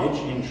knowledge,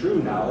 in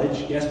true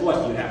knowledge, guess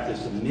what? You have to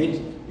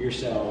submit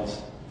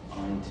yourselves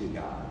unto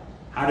God.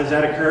 How does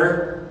that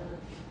occur?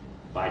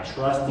 By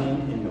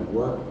trusting in the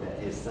work that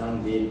his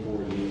Son did for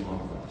you on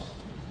the cross.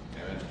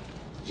 Amen.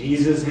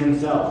 Jesus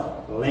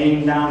himself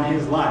laying down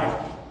his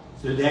life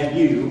so that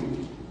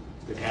you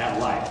could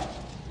have life.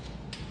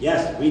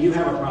 Yes, we do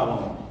have a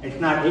problem. It's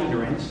not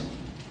ignorance,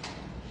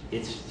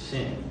 it's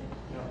sin.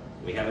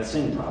 We have a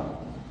sin problem.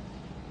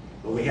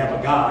 But we have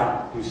a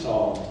God who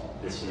solved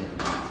the sin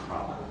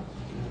problem.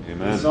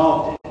 Amen. He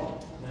solved it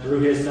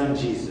through his Son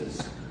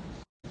Jesus.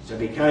 So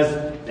because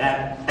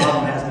that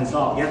problem has been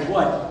solved, guess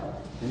what?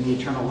 Then the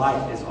eternal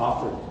life is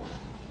offered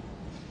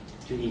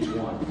to each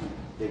one.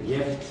 The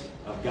gift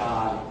of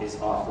God is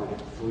offered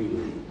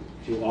freely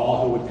to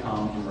all who would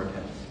come and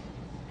repent.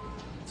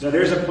 So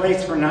there's a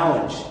place for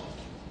knowledge.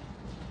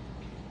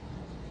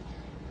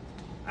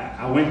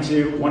 I went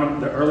to one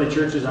of the early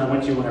churches I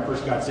went to when I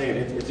first got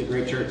saved. It's a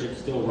great church. It's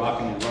still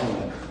rocking and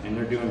rolling, and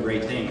they're doing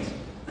great things.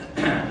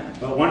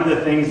 But one of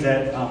the things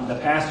that the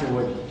pastor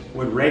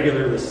would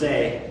regularly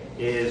say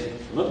is,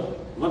 look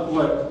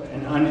what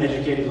an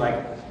uneducated,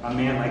 like a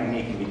man like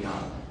me can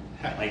become.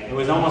 Like it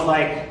was almost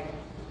like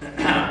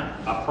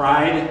a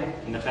pride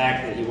in the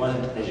fact that he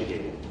wasn't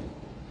educated.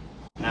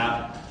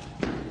 Now,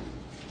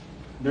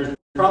 there's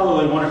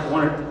probably one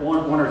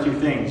or two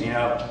things,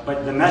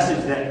 but the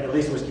message that at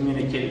least was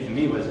communicated to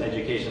me was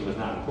education was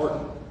not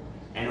important.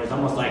 And it was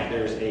almost like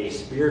there's a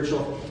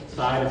spiritual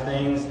side of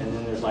things, and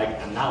then there's like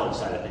a knowledge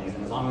side of things.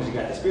 And as long as you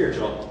got the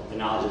spiritual, the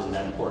knowledge isn't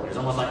that important. It's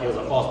almost like it was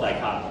a false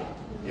dichotomy,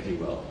 if you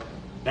will.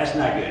 That's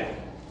not good.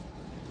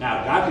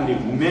 Now, God can do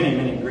many,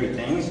 many great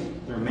things.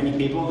 There are many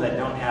people that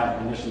don't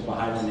have initials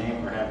behind their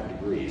name or have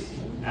degrees.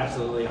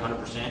 Absolutely,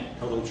 100%,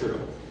 totally true.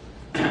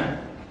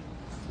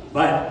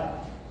 But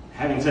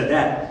having said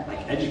that,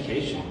 like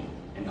education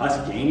and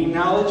us gaining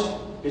knowledge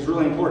is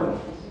really important.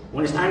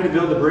 When it's time to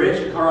build a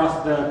bridge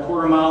across the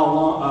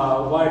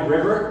quarter-mile wide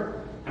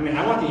river,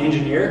 I want the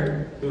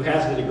engineer who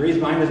has the degrees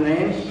behind his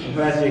name and who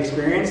has the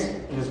experience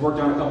and has worked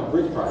on a couple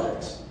bridge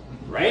projects,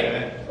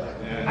 right?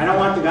 I don't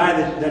want the guy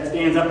that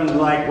stands up and is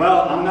like,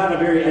 well, I'm not a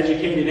very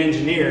educated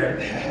engineer,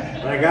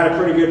 but I got a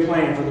pretty good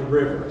plan for the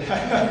river.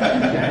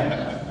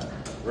 Okay?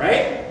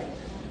 Right?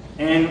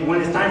 And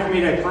when it's time for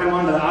me to climb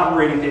onto the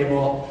operating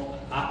table,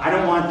 I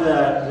don't want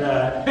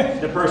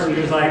the person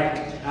who's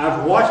like,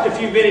 I've watched a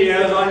few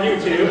videos on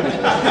YouTube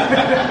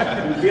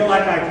and feel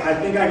like I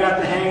think I got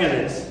the hang of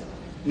this.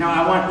 No,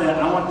 I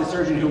want the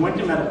surgeon who went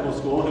to medical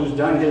school, who's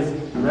done his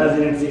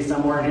residency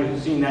somewhere and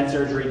who's seen that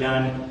surgery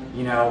done,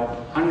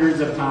 hundreds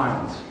of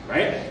times,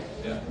 right?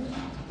 Yeah.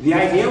 The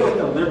idea with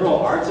the liberal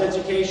arts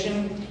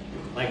education,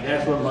 like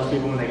that's what most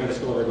people when they go to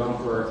school, they're going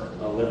for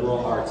a liberal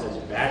arts, a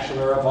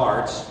Bachelor of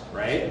Arts,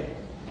 right?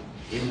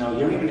 Even though you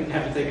don't even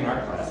have to take an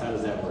art class. How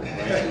does that work,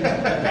 right?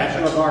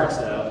 Bachelor of Arts,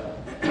 though.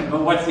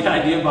 But what's the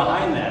idea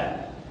behind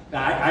that? The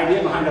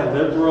idea behind a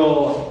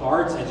liberal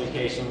arts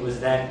education was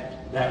that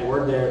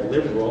word there,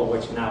 liberal,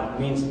 which now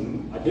means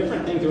a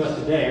different thing to us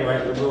today,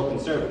 right? Liberal,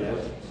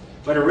 conservative.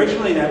 But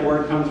originally that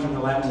word comes from the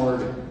Latin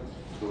word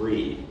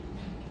free.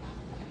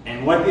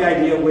 And what the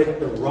idea with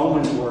the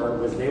Romans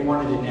was they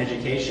wanted an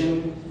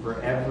education for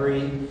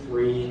every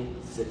free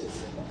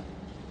citizen.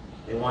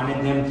 They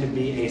wanted them to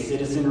be a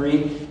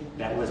citizenry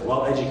that was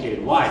well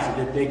educated. Why?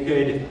 So that they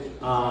could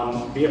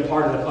be a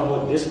part of the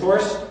public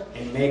discourse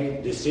and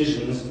make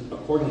decisions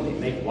accordingly,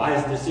 make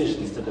wise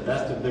decisions to the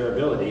best of their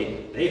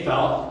ability. They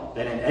felt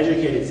that an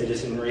educated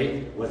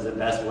citizenry was the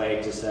best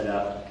way to set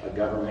up a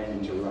government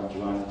and to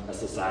run a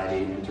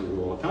society and to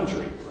rule a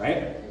country,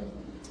 right?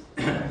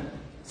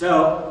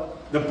 So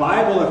the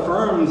Bible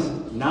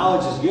affirms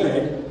knowledge is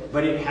good,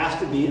 but it has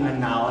to be a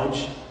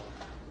knowledge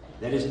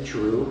that is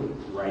true,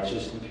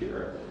 righteous, and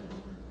pure.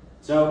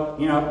 So,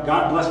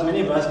 God blessed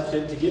many of us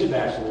to get a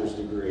bachelor's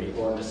degree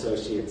or an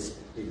associate's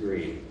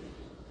degree.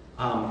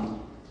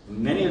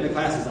 Many of the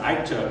classes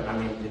I took,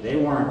 they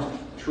weren't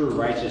true,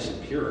 righteous,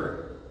 and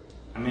pure.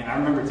 I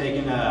remember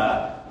taking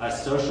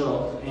a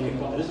social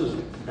inequality. This was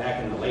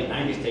back in the late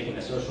 90s, taking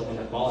a social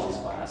inequalities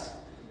class.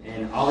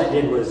 And all it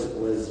did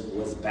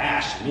was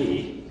bash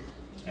me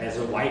as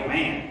a white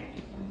man,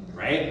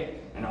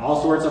 right? And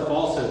all sorts of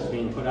falsehoods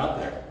being put out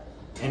there.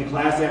 In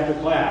class after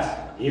class,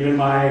 even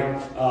my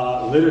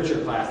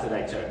literature class that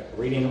I took,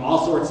 reading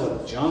all sorts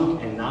of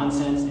junk and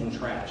nonsense and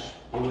trash.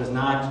 It was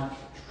not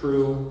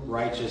true,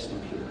 righteous,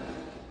 and pure.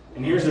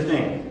 And here's the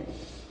thing.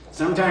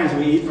 Sometimes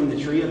we eat from the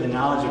tree of the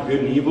knowledge of good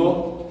and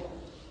evil,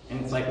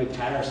 and it's like we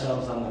pat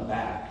ourselves on the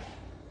back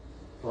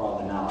for all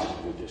the knowledge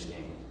that we've just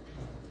gained.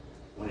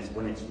 When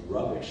it's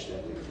rubbish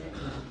that we've gained.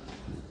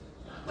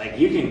 Like,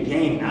 you can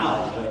gain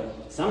knowledge,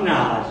 but some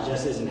knowledge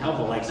just isn't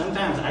helpful. Like,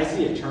 sometimes I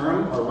see a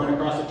term or run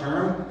across a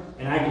term,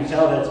 and I can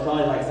tell that it's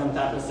probably like some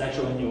type of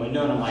sexual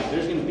innuendo, and I'm like,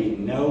 there's going to be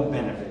no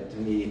benefit to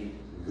me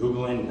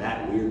Googling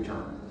that weird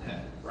term.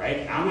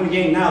 Right? I'm going to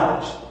gain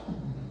knowledge,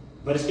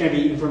 but it's going to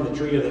be eaten from the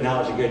tree of the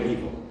knowledge of good and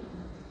evil.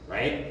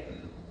 Right?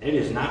 It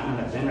is not going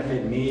to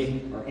benefit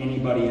me or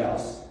anybody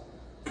else.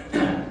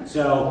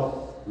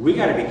 So we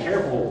got to be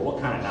careful what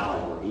kind of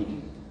knowledge we're eating.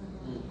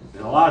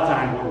 And a lot of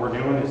times what we're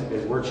doing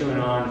is we're chewing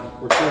on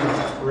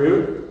the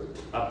fruit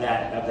of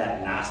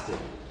that Gnostic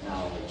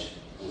knowledge.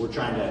 We're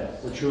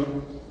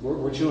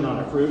chewing on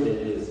a fruit that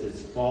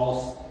is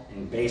false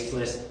and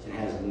baseless and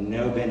has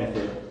no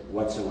benefit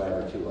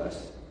whatsoever to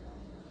us.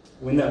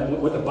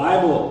 What the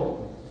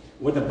Bible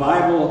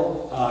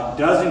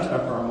doesn't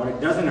affirm, what it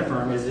doesn't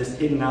affirm is this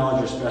hidden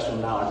knowledge or special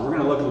knowledge. We're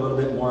going to look a little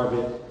bit more of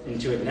it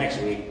into it next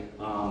week.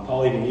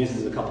 Paul even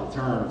uses a couple of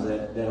terms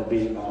that'll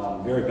be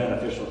very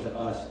beneficial to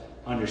us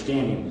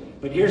understanding.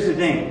 But here's the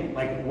thing,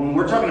 like when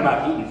we're talking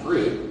about eating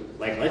fruit,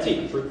 like let's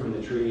eat fruit from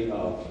the tree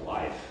of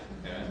life.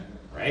 Yeah.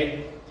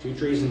 Right? 2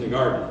 trees in the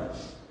garden.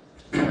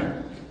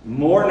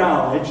 More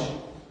knowledge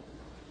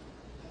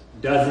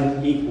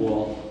doesn't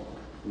equal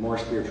more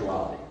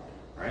spirituality.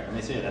 All right, let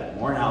me say that.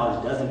 More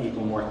knowledge doesn't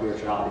equal more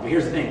spirituality. But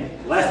here's the thing.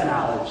 Less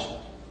knowledge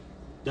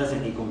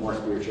doesn't equal more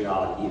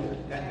spirituality either.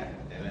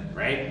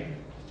 Right?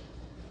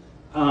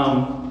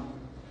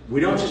 We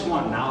don't just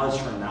want knowledge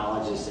for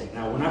knowledge's sake.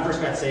 Now, when I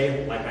first got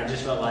saved, like I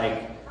just felt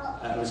like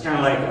it was kind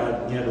of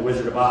like the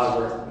Wizard of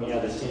Oz,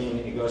 where the scene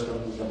it goes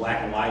from the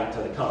black and white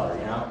to the color.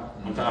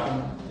 I'm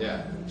talking.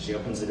 Yeah. She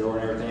opens the door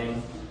and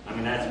everything.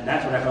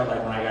 That's what I felt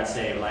like when I got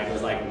saved. Like it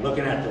was like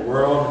looking at the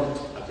world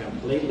a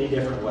completely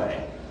different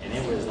way, and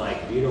it was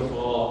like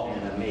beautiful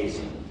and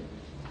amazing.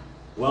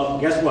 Well,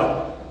 guess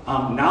what?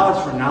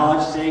 Knowledge for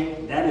knowledge's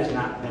sake, that is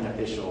not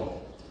beneficial.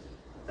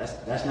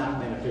 That's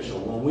not beneficial.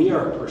 When we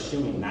are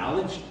pursuing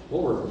knowledge,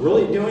 what we're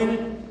really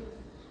doing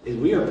is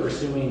we are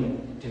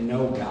pursuing to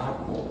know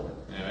God more.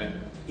 Amen.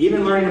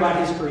 Even learning about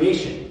His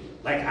creation.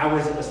 Like I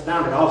was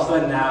astounded. All of a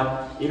sudden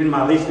now, even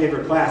my least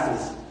favorite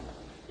classes,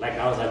 like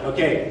I was like,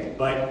 okay,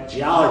 but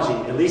geology,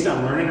 at least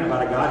I'm learning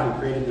about a God who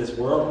created this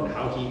world and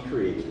how He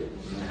created it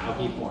and how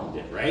He formed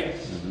it, right?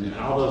 Mm-hmm. And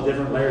all those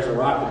different layers of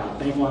rock that I'm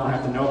thankful I don't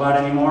have to know about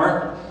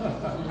anymore.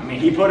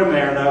 He put them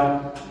there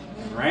though.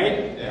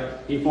 Right? Yeah.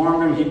 He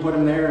formed them, He put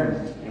them there,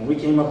 and we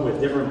came up with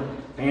different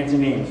fancy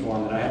names for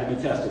them that I had to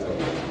be tested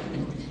over.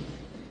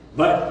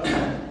 But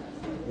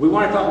we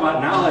want to talk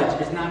about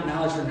knowledge. It's not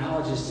knowledge for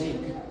knowledge's sake.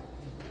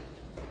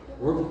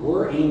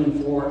 We're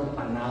aiming for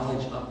a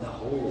knowledge of the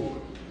holy.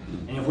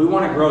 And if we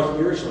want to grow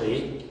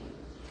spiritually,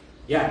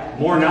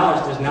 more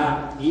knowledge does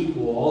not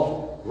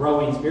equal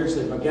growing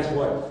spiritually, but guess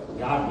what?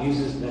 God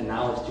uses the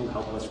knowledge to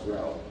help us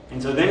grow.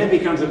 And so then it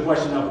becomes a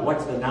question of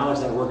what's the knowledge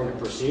that we're going to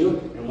pursue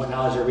and what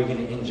knowledge are we going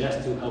to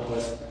ingest to help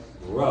us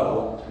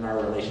grow in our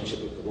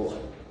relationship with the Lord.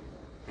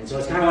 And so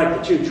it's kind of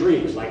like the 2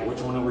 trees, like which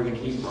one are we going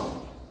to eat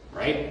from,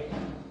 right?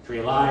 Tree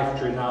of life,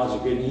 tree of knowledge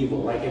of good and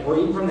evil. Like if we're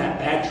eating from that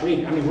bad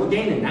tree, we're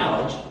gaining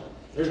knowledge.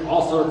 There's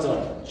all sorts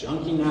of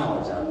junky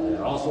knowledge out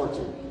there, all sorts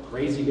of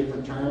crazy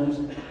different terms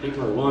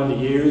people are willing to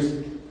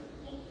use.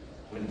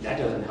 That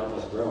doesn't help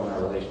us grow in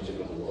our relationship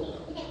with the Lord.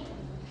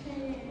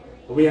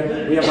 But we have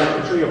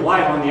like the tree of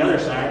life on the other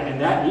side, and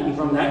that eating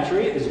from that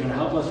tree is going to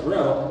help us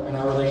grow in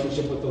our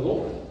relationship with the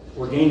Lord.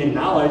 We're gaining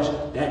knowledge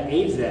that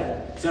aids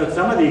that. So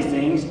some of these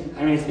things,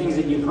 it's things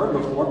that you've heard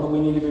before, but we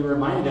need to be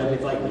reminded of.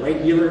 It's like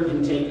regular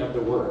intake of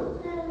the Word.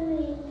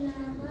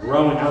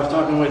 growing. I was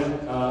talking with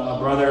a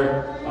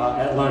brother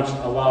at lunch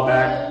a while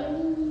back,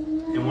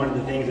 and one of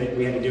the things that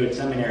we had to do at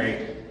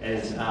seminary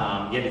is you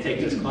had to take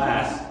this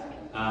class,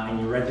 and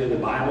you read through the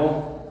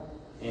Bible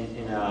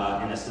in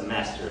a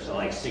semester. So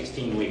like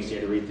 16 weeks, you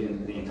had to read through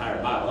the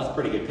entire Bible. That's a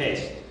pretty good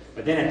pace.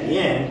 But then at the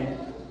end,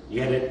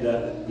 you had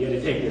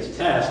to take this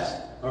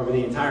test over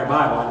the entire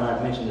Bible. I know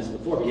I've mentioned this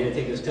before, but you had to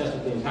take this test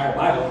with the entire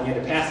Bible, and you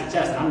had to pass the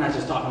test. And I'm not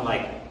just talking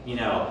like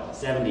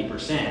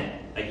 70%.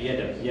 Like you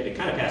had to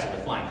kind of pass it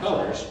with flying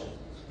colors.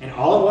 And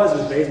all it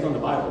was based on the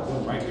Bible.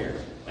 Boom, right here.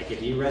 Like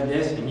if you read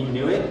this and you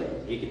knew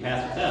it, you could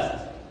pass the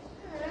test.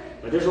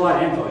 But there's a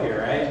lot of info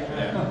here, right?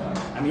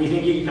 Yeah. I mean, you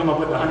think you could come up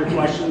with 100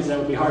 questions that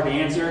would be hard to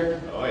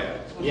answer? Oh, yeah.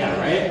 Yeah,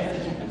 right?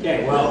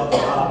 Okay, well,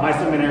 my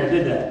seminary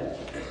did that.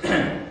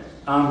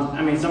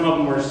 I mean, some of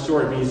them were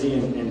sort of easy,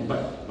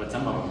 but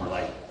some of them were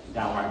like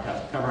downright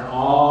tough, covering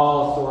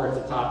all sorts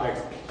of topics,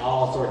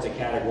 all sorts of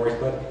categories.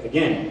 But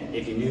again,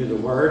 if you knew the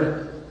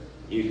word,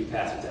 you could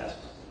pass the test.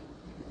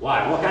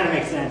 Why? Well, kind of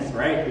makes sense,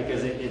 right?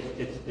 Because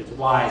it's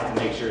wise to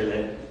make sure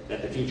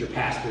that the future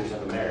pastors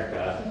of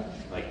America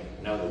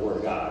know the Word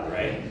of God,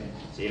 right?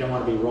 So you don't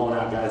want to be rolling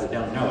out guys that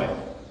don't know it.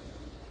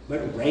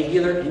 But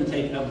regular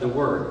intake of the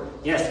Word.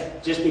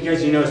 Yes, just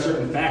because you know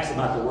certain facts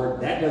about the Word,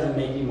 that doesn't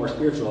make you more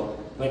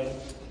spiritual. But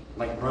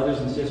like brothers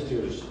and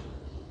sisters,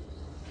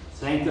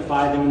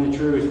 sanctify them in the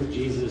truth.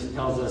 Jesus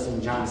tells us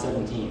in John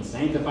 17,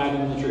 sanctify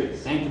them in the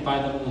truth.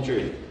 Sanctify them in the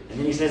truth. And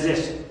then he says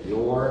this,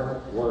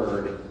 your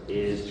word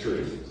is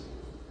truth.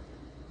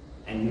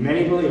 And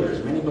many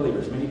believers,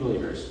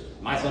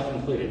 myself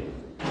included,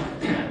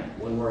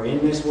 when we're in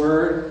this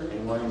word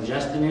and we're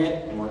ingesting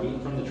it and we're eating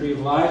from the tree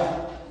of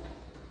life,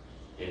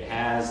 it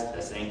has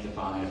a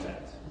sanctifying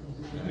effect.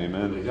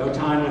 Amen. We go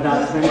time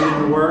without spending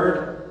in the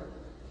word,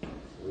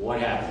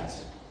 what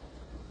happens?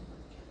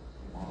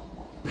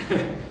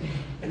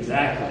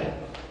 Exactly.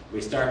 We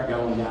start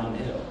going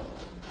downhill.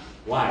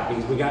 Why?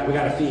 Because we got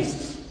to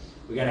feast.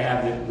 We got to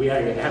have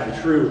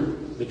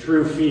the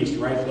true feast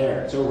right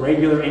there. So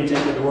regular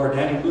intake of the word,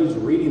 that includes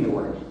reading the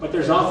word. But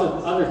there's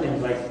also other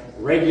things like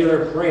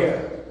regular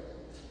prayer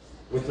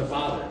with the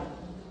Father.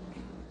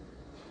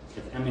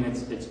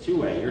 It's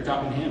two-way. You're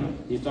talking to him.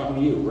 He's talking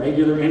to you.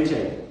 Regular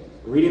intake.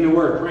 Reading the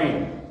word,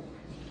 praying.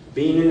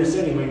 Being in a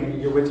setting when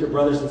you're with your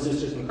brothers and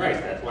sisters in Christ.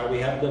 That's why we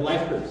have the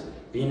life groups.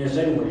 Being in a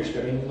setting where you're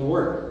studying the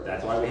word.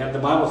 That's why we have the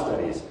Bible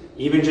studies.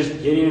 Even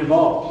just getting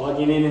involved,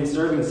 plugging in and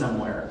serving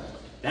somewhere.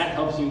 That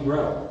helps you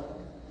grow.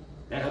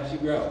 That helps you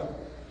grow.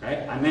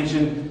 Right? I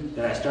mentioned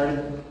that I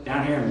started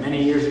down here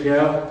many years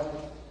ago.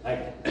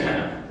 Like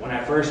when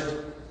I first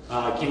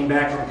came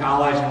back from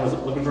college and was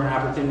looking for an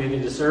opportunity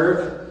to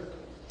serve.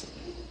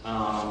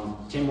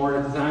 Tim Ward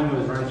at the time, who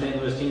was running St.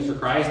 Louis Teens for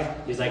Christ,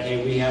 he's like,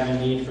 hey, we have a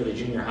need for the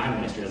junior high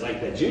ministry. I was like,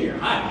 the junior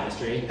high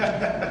ministry?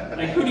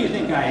 Like, who do you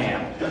think I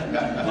am?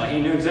 Well,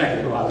 he knew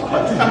exactly who I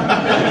was.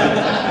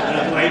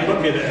 That's why he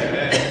put me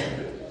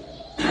there.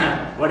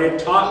 But it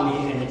taught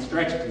me and it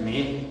stretched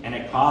me and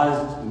it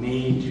caused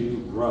me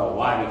to grow.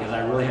 Why? Because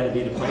I really had to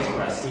be at a place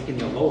where I was seeking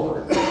the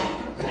Lord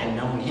and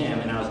knowing him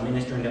and I was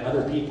ministering to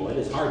other people. It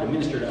is hard to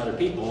minister to other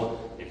people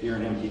if you're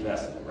an empty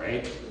vessel,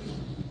 right?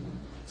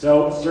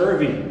 So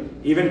serving,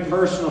 even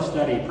personal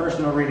study,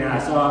 personal reading. I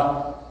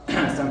saw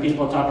some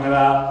people talking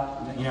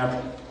about,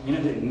 the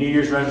New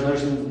Year's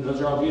resolutions, those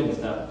are all good and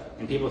stuff.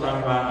 And people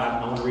talking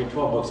about, I want to read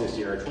 12 books this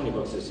year, or 20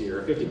 books this year,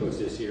 or 50 books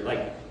this year.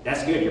 Like,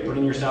 that's good. You're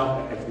putting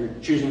yourself, if you're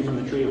choosing from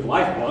the Tree of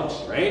Life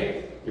books,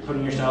 right? You're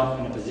putting yourself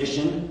in a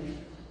position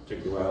to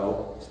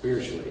grow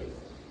spiritually.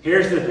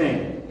 Here's the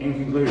thing, in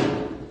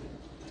conclusion.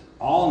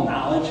 All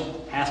knowledge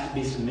has to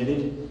be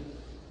submitted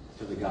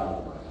to the God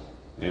of the Bible.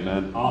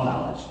 Amen. All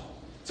knowledge.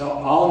 So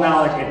all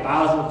knowledge, it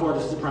bows before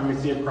the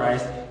supremacy of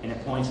Christ, and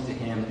it points to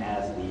him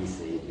as the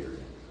Savior.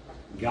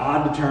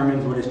 God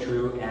determines what is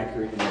true,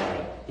 accurate, and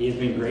right. He has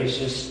been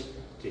gracious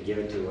to give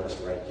it to us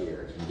right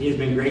here. He has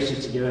been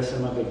gracious to give us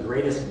some of the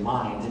greatest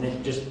minds, and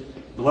it just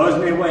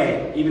blows me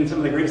away. Even some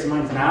of the greatest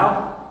minds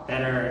now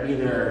that are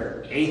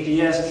either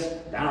atheists,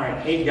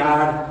 downright hate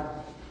God,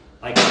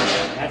 like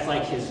that's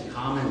like his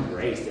common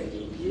grace that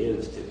he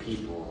gives to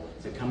people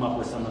to come up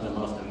with some of the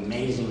most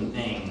amazing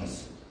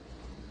things.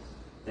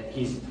 That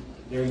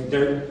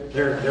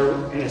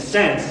they're in a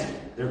sense,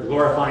 they're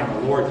glorifying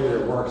the Lord through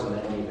their works and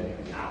they don't even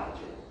acknowledge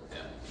it. Yeah.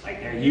 Like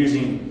they're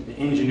using the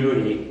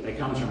ingenuity that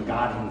comes from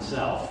God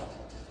himself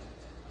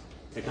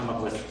to come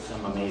up with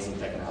some amazing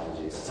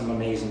technologies, some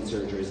amazing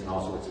surgeries, and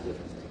all sorts of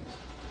different things.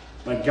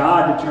 But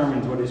God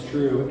determines what is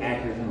true,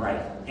 accurate, and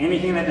right.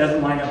 Anything that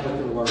doesn't line up with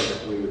the Word,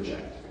 we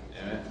reject.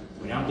 Amen.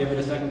 We don't give it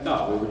a second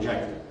thought. We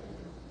reject it.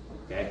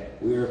 Okay?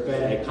 We are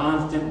fed a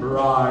constant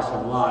barrage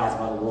of lies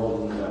by the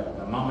world and the devil.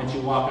 The moment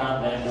you walk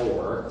out that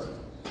door,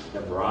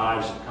 the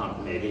barrage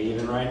comes. Maybe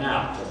even right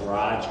now, the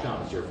barrage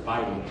comes. You're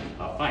fighting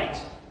a fight,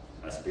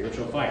 a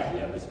spiritual fight. You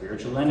have a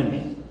spiritual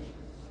enemy.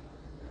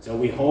 So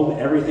we hold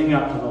everything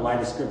up to the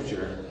light of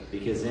Scripture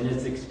because then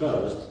it's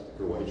exposed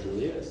for what it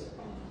truly is.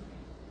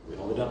 We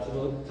hold it up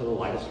to the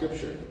light of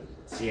Scripture.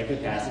 See if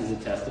it passes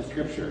the test of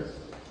Scripture.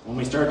 When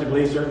we start to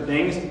believe certain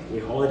things, we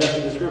hold it up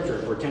to the Scripture.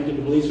 If we're tempted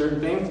to believe certain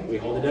things, we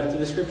hold it up to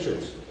the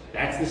Scriptures.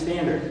 That's the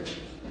standard.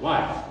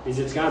 Why? Because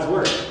it's God's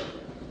Word.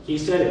 He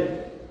said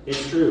it.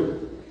 It's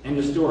true. End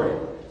of story.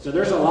 So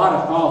there's a lot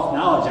of false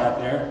knowledge out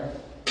there.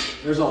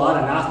 There's a lot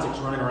of Gnostics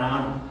running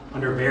around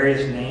under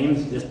various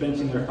names,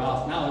 dispensing their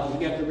false knowledge.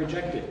 We have to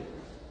reject it.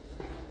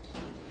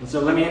 And so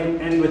let me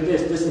end with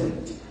this.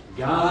 Listen,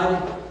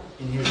 God,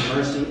 in His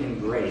mercy and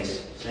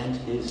grace, sent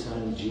His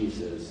Son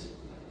Jesus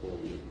for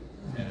you.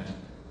 Amen.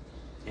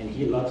 And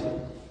He loves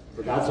you.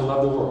 For God so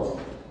loved the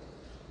world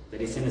that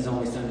He sent His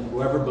only Son, that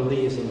whoever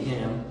believes in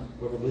Him,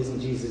 whoever believes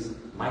in Jesus,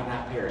 might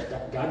not perish.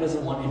 God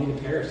doesn't want any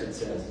to perish, it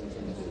says in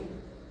Timothy.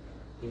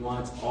 He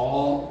wants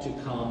all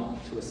to come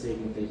to a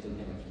saving faith in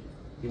Him.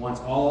 He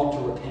wants all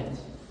to repent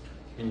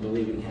and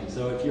believe in Him.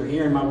 So if you're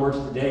hearing my words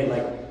today,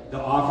 like, the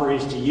offer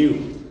is to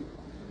you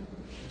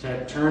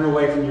to turn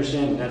away from your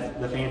sin. That's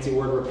the fancy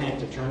word repent.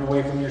 To turn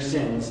away from your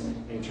sins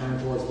and turn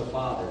towards the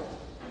Father.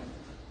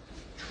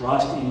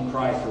 Trust in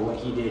Christ for what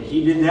He did.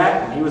 He did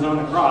that when He was on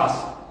the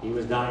cross. He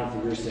was dying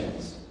for your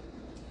sins.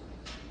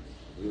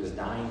 He was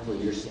dying for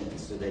your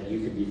sins so that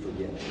you could be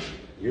forgiven.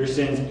 Your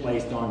sins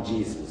placed on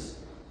Jesus.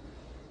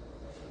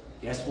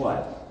 Guess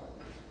what?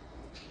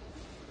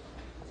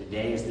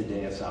 Today is the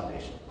day of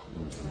salvation.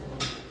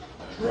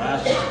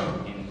 Trust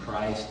in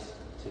Christ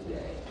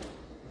today.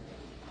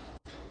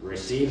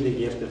 Receive the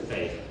gift of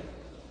faith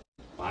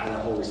by the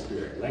Holy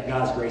Spirit. Let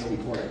God's grace be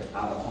poured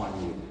out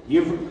upon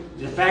you.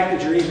 The fact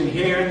that you're even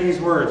hearing these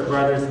words,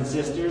 brothers and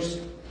sisters,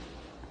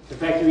 the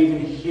fact you're even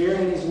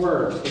hearing these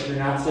words if you're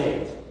not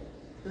saved,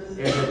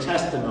 is a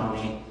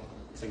testimony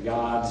to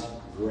God's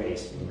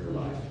grace in your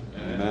life.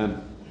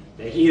 Amen.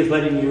 That He is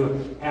letting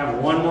you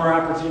have one more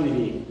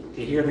opportunity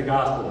to hear the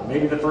gospel.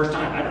 Maybe the first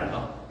time, I don't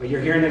know. But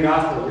you're hearing the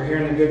gospel, you're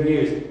hearing the good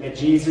news that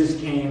Jesus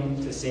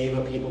came to save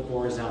a people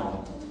for His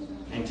own.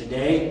 And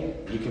today,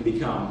 you can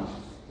become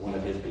one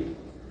of His people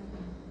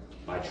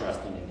by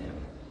trusting in Him.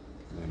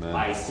 Amen.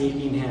 By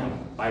seeking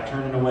Him, by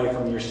turning away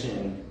from your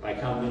sin, by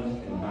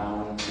coming and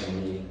bowing the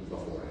knee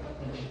before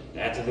Him.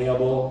 That's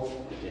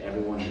available to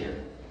everyone here.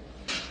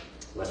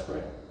 Let's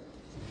pray.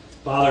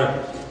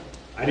 Father,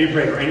 I do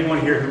pray for anyone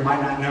here who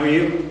might not know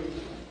You,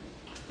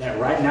 that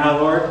right now,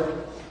 Lord,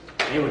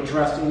 they would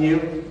trust in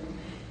You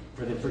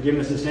for the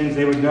forgiveness of sins.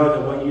 They would know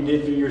that what You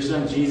did through Your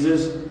Son,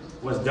 Jesus,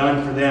 was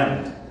done for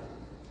them.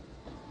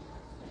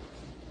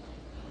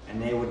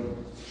 And they would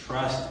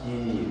trust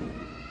in You.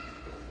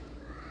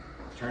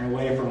 Turn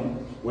away from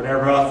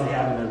whatever else they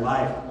have in their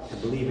life to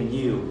believe in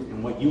You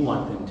and what You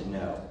want them to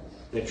know.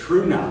 The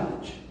true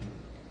knowledge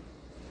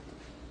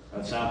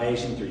of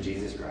salvation through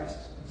Jesus Christ.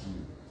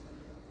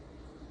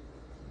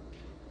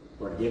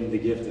 Lord, give the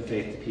gift of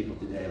faith to people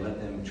today. Let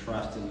them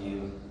trust in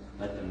You.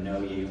 Let them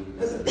know You.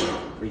 Let them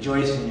be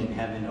rejoicing in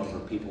heaven over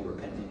people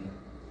repenting.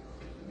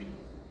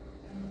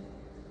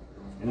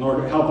 And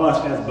Lord, help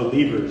us as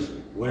believers,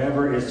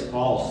 whatever is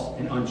false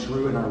and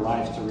untrue in our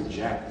lives, to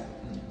reject.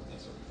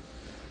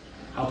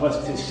 Help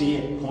us to see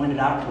it pointed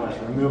out to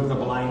us. Remove the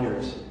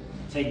blinders.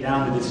 Take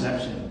down the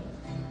deception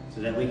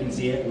so that we can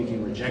see it, we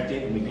can reject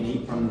it, and we can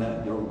eat from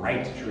the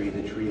right tree,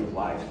 the tree of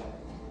life.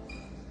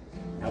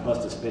 Help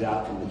us to spit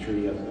out from the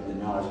tree of the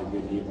knowledge of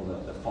good and evil,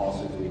 the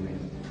falsehoods we've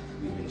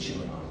been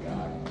chewing on,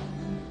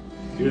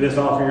 God. Do this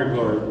all for Your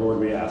glory, Lord,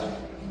 we ask.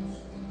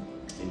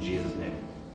 In Jesus' name.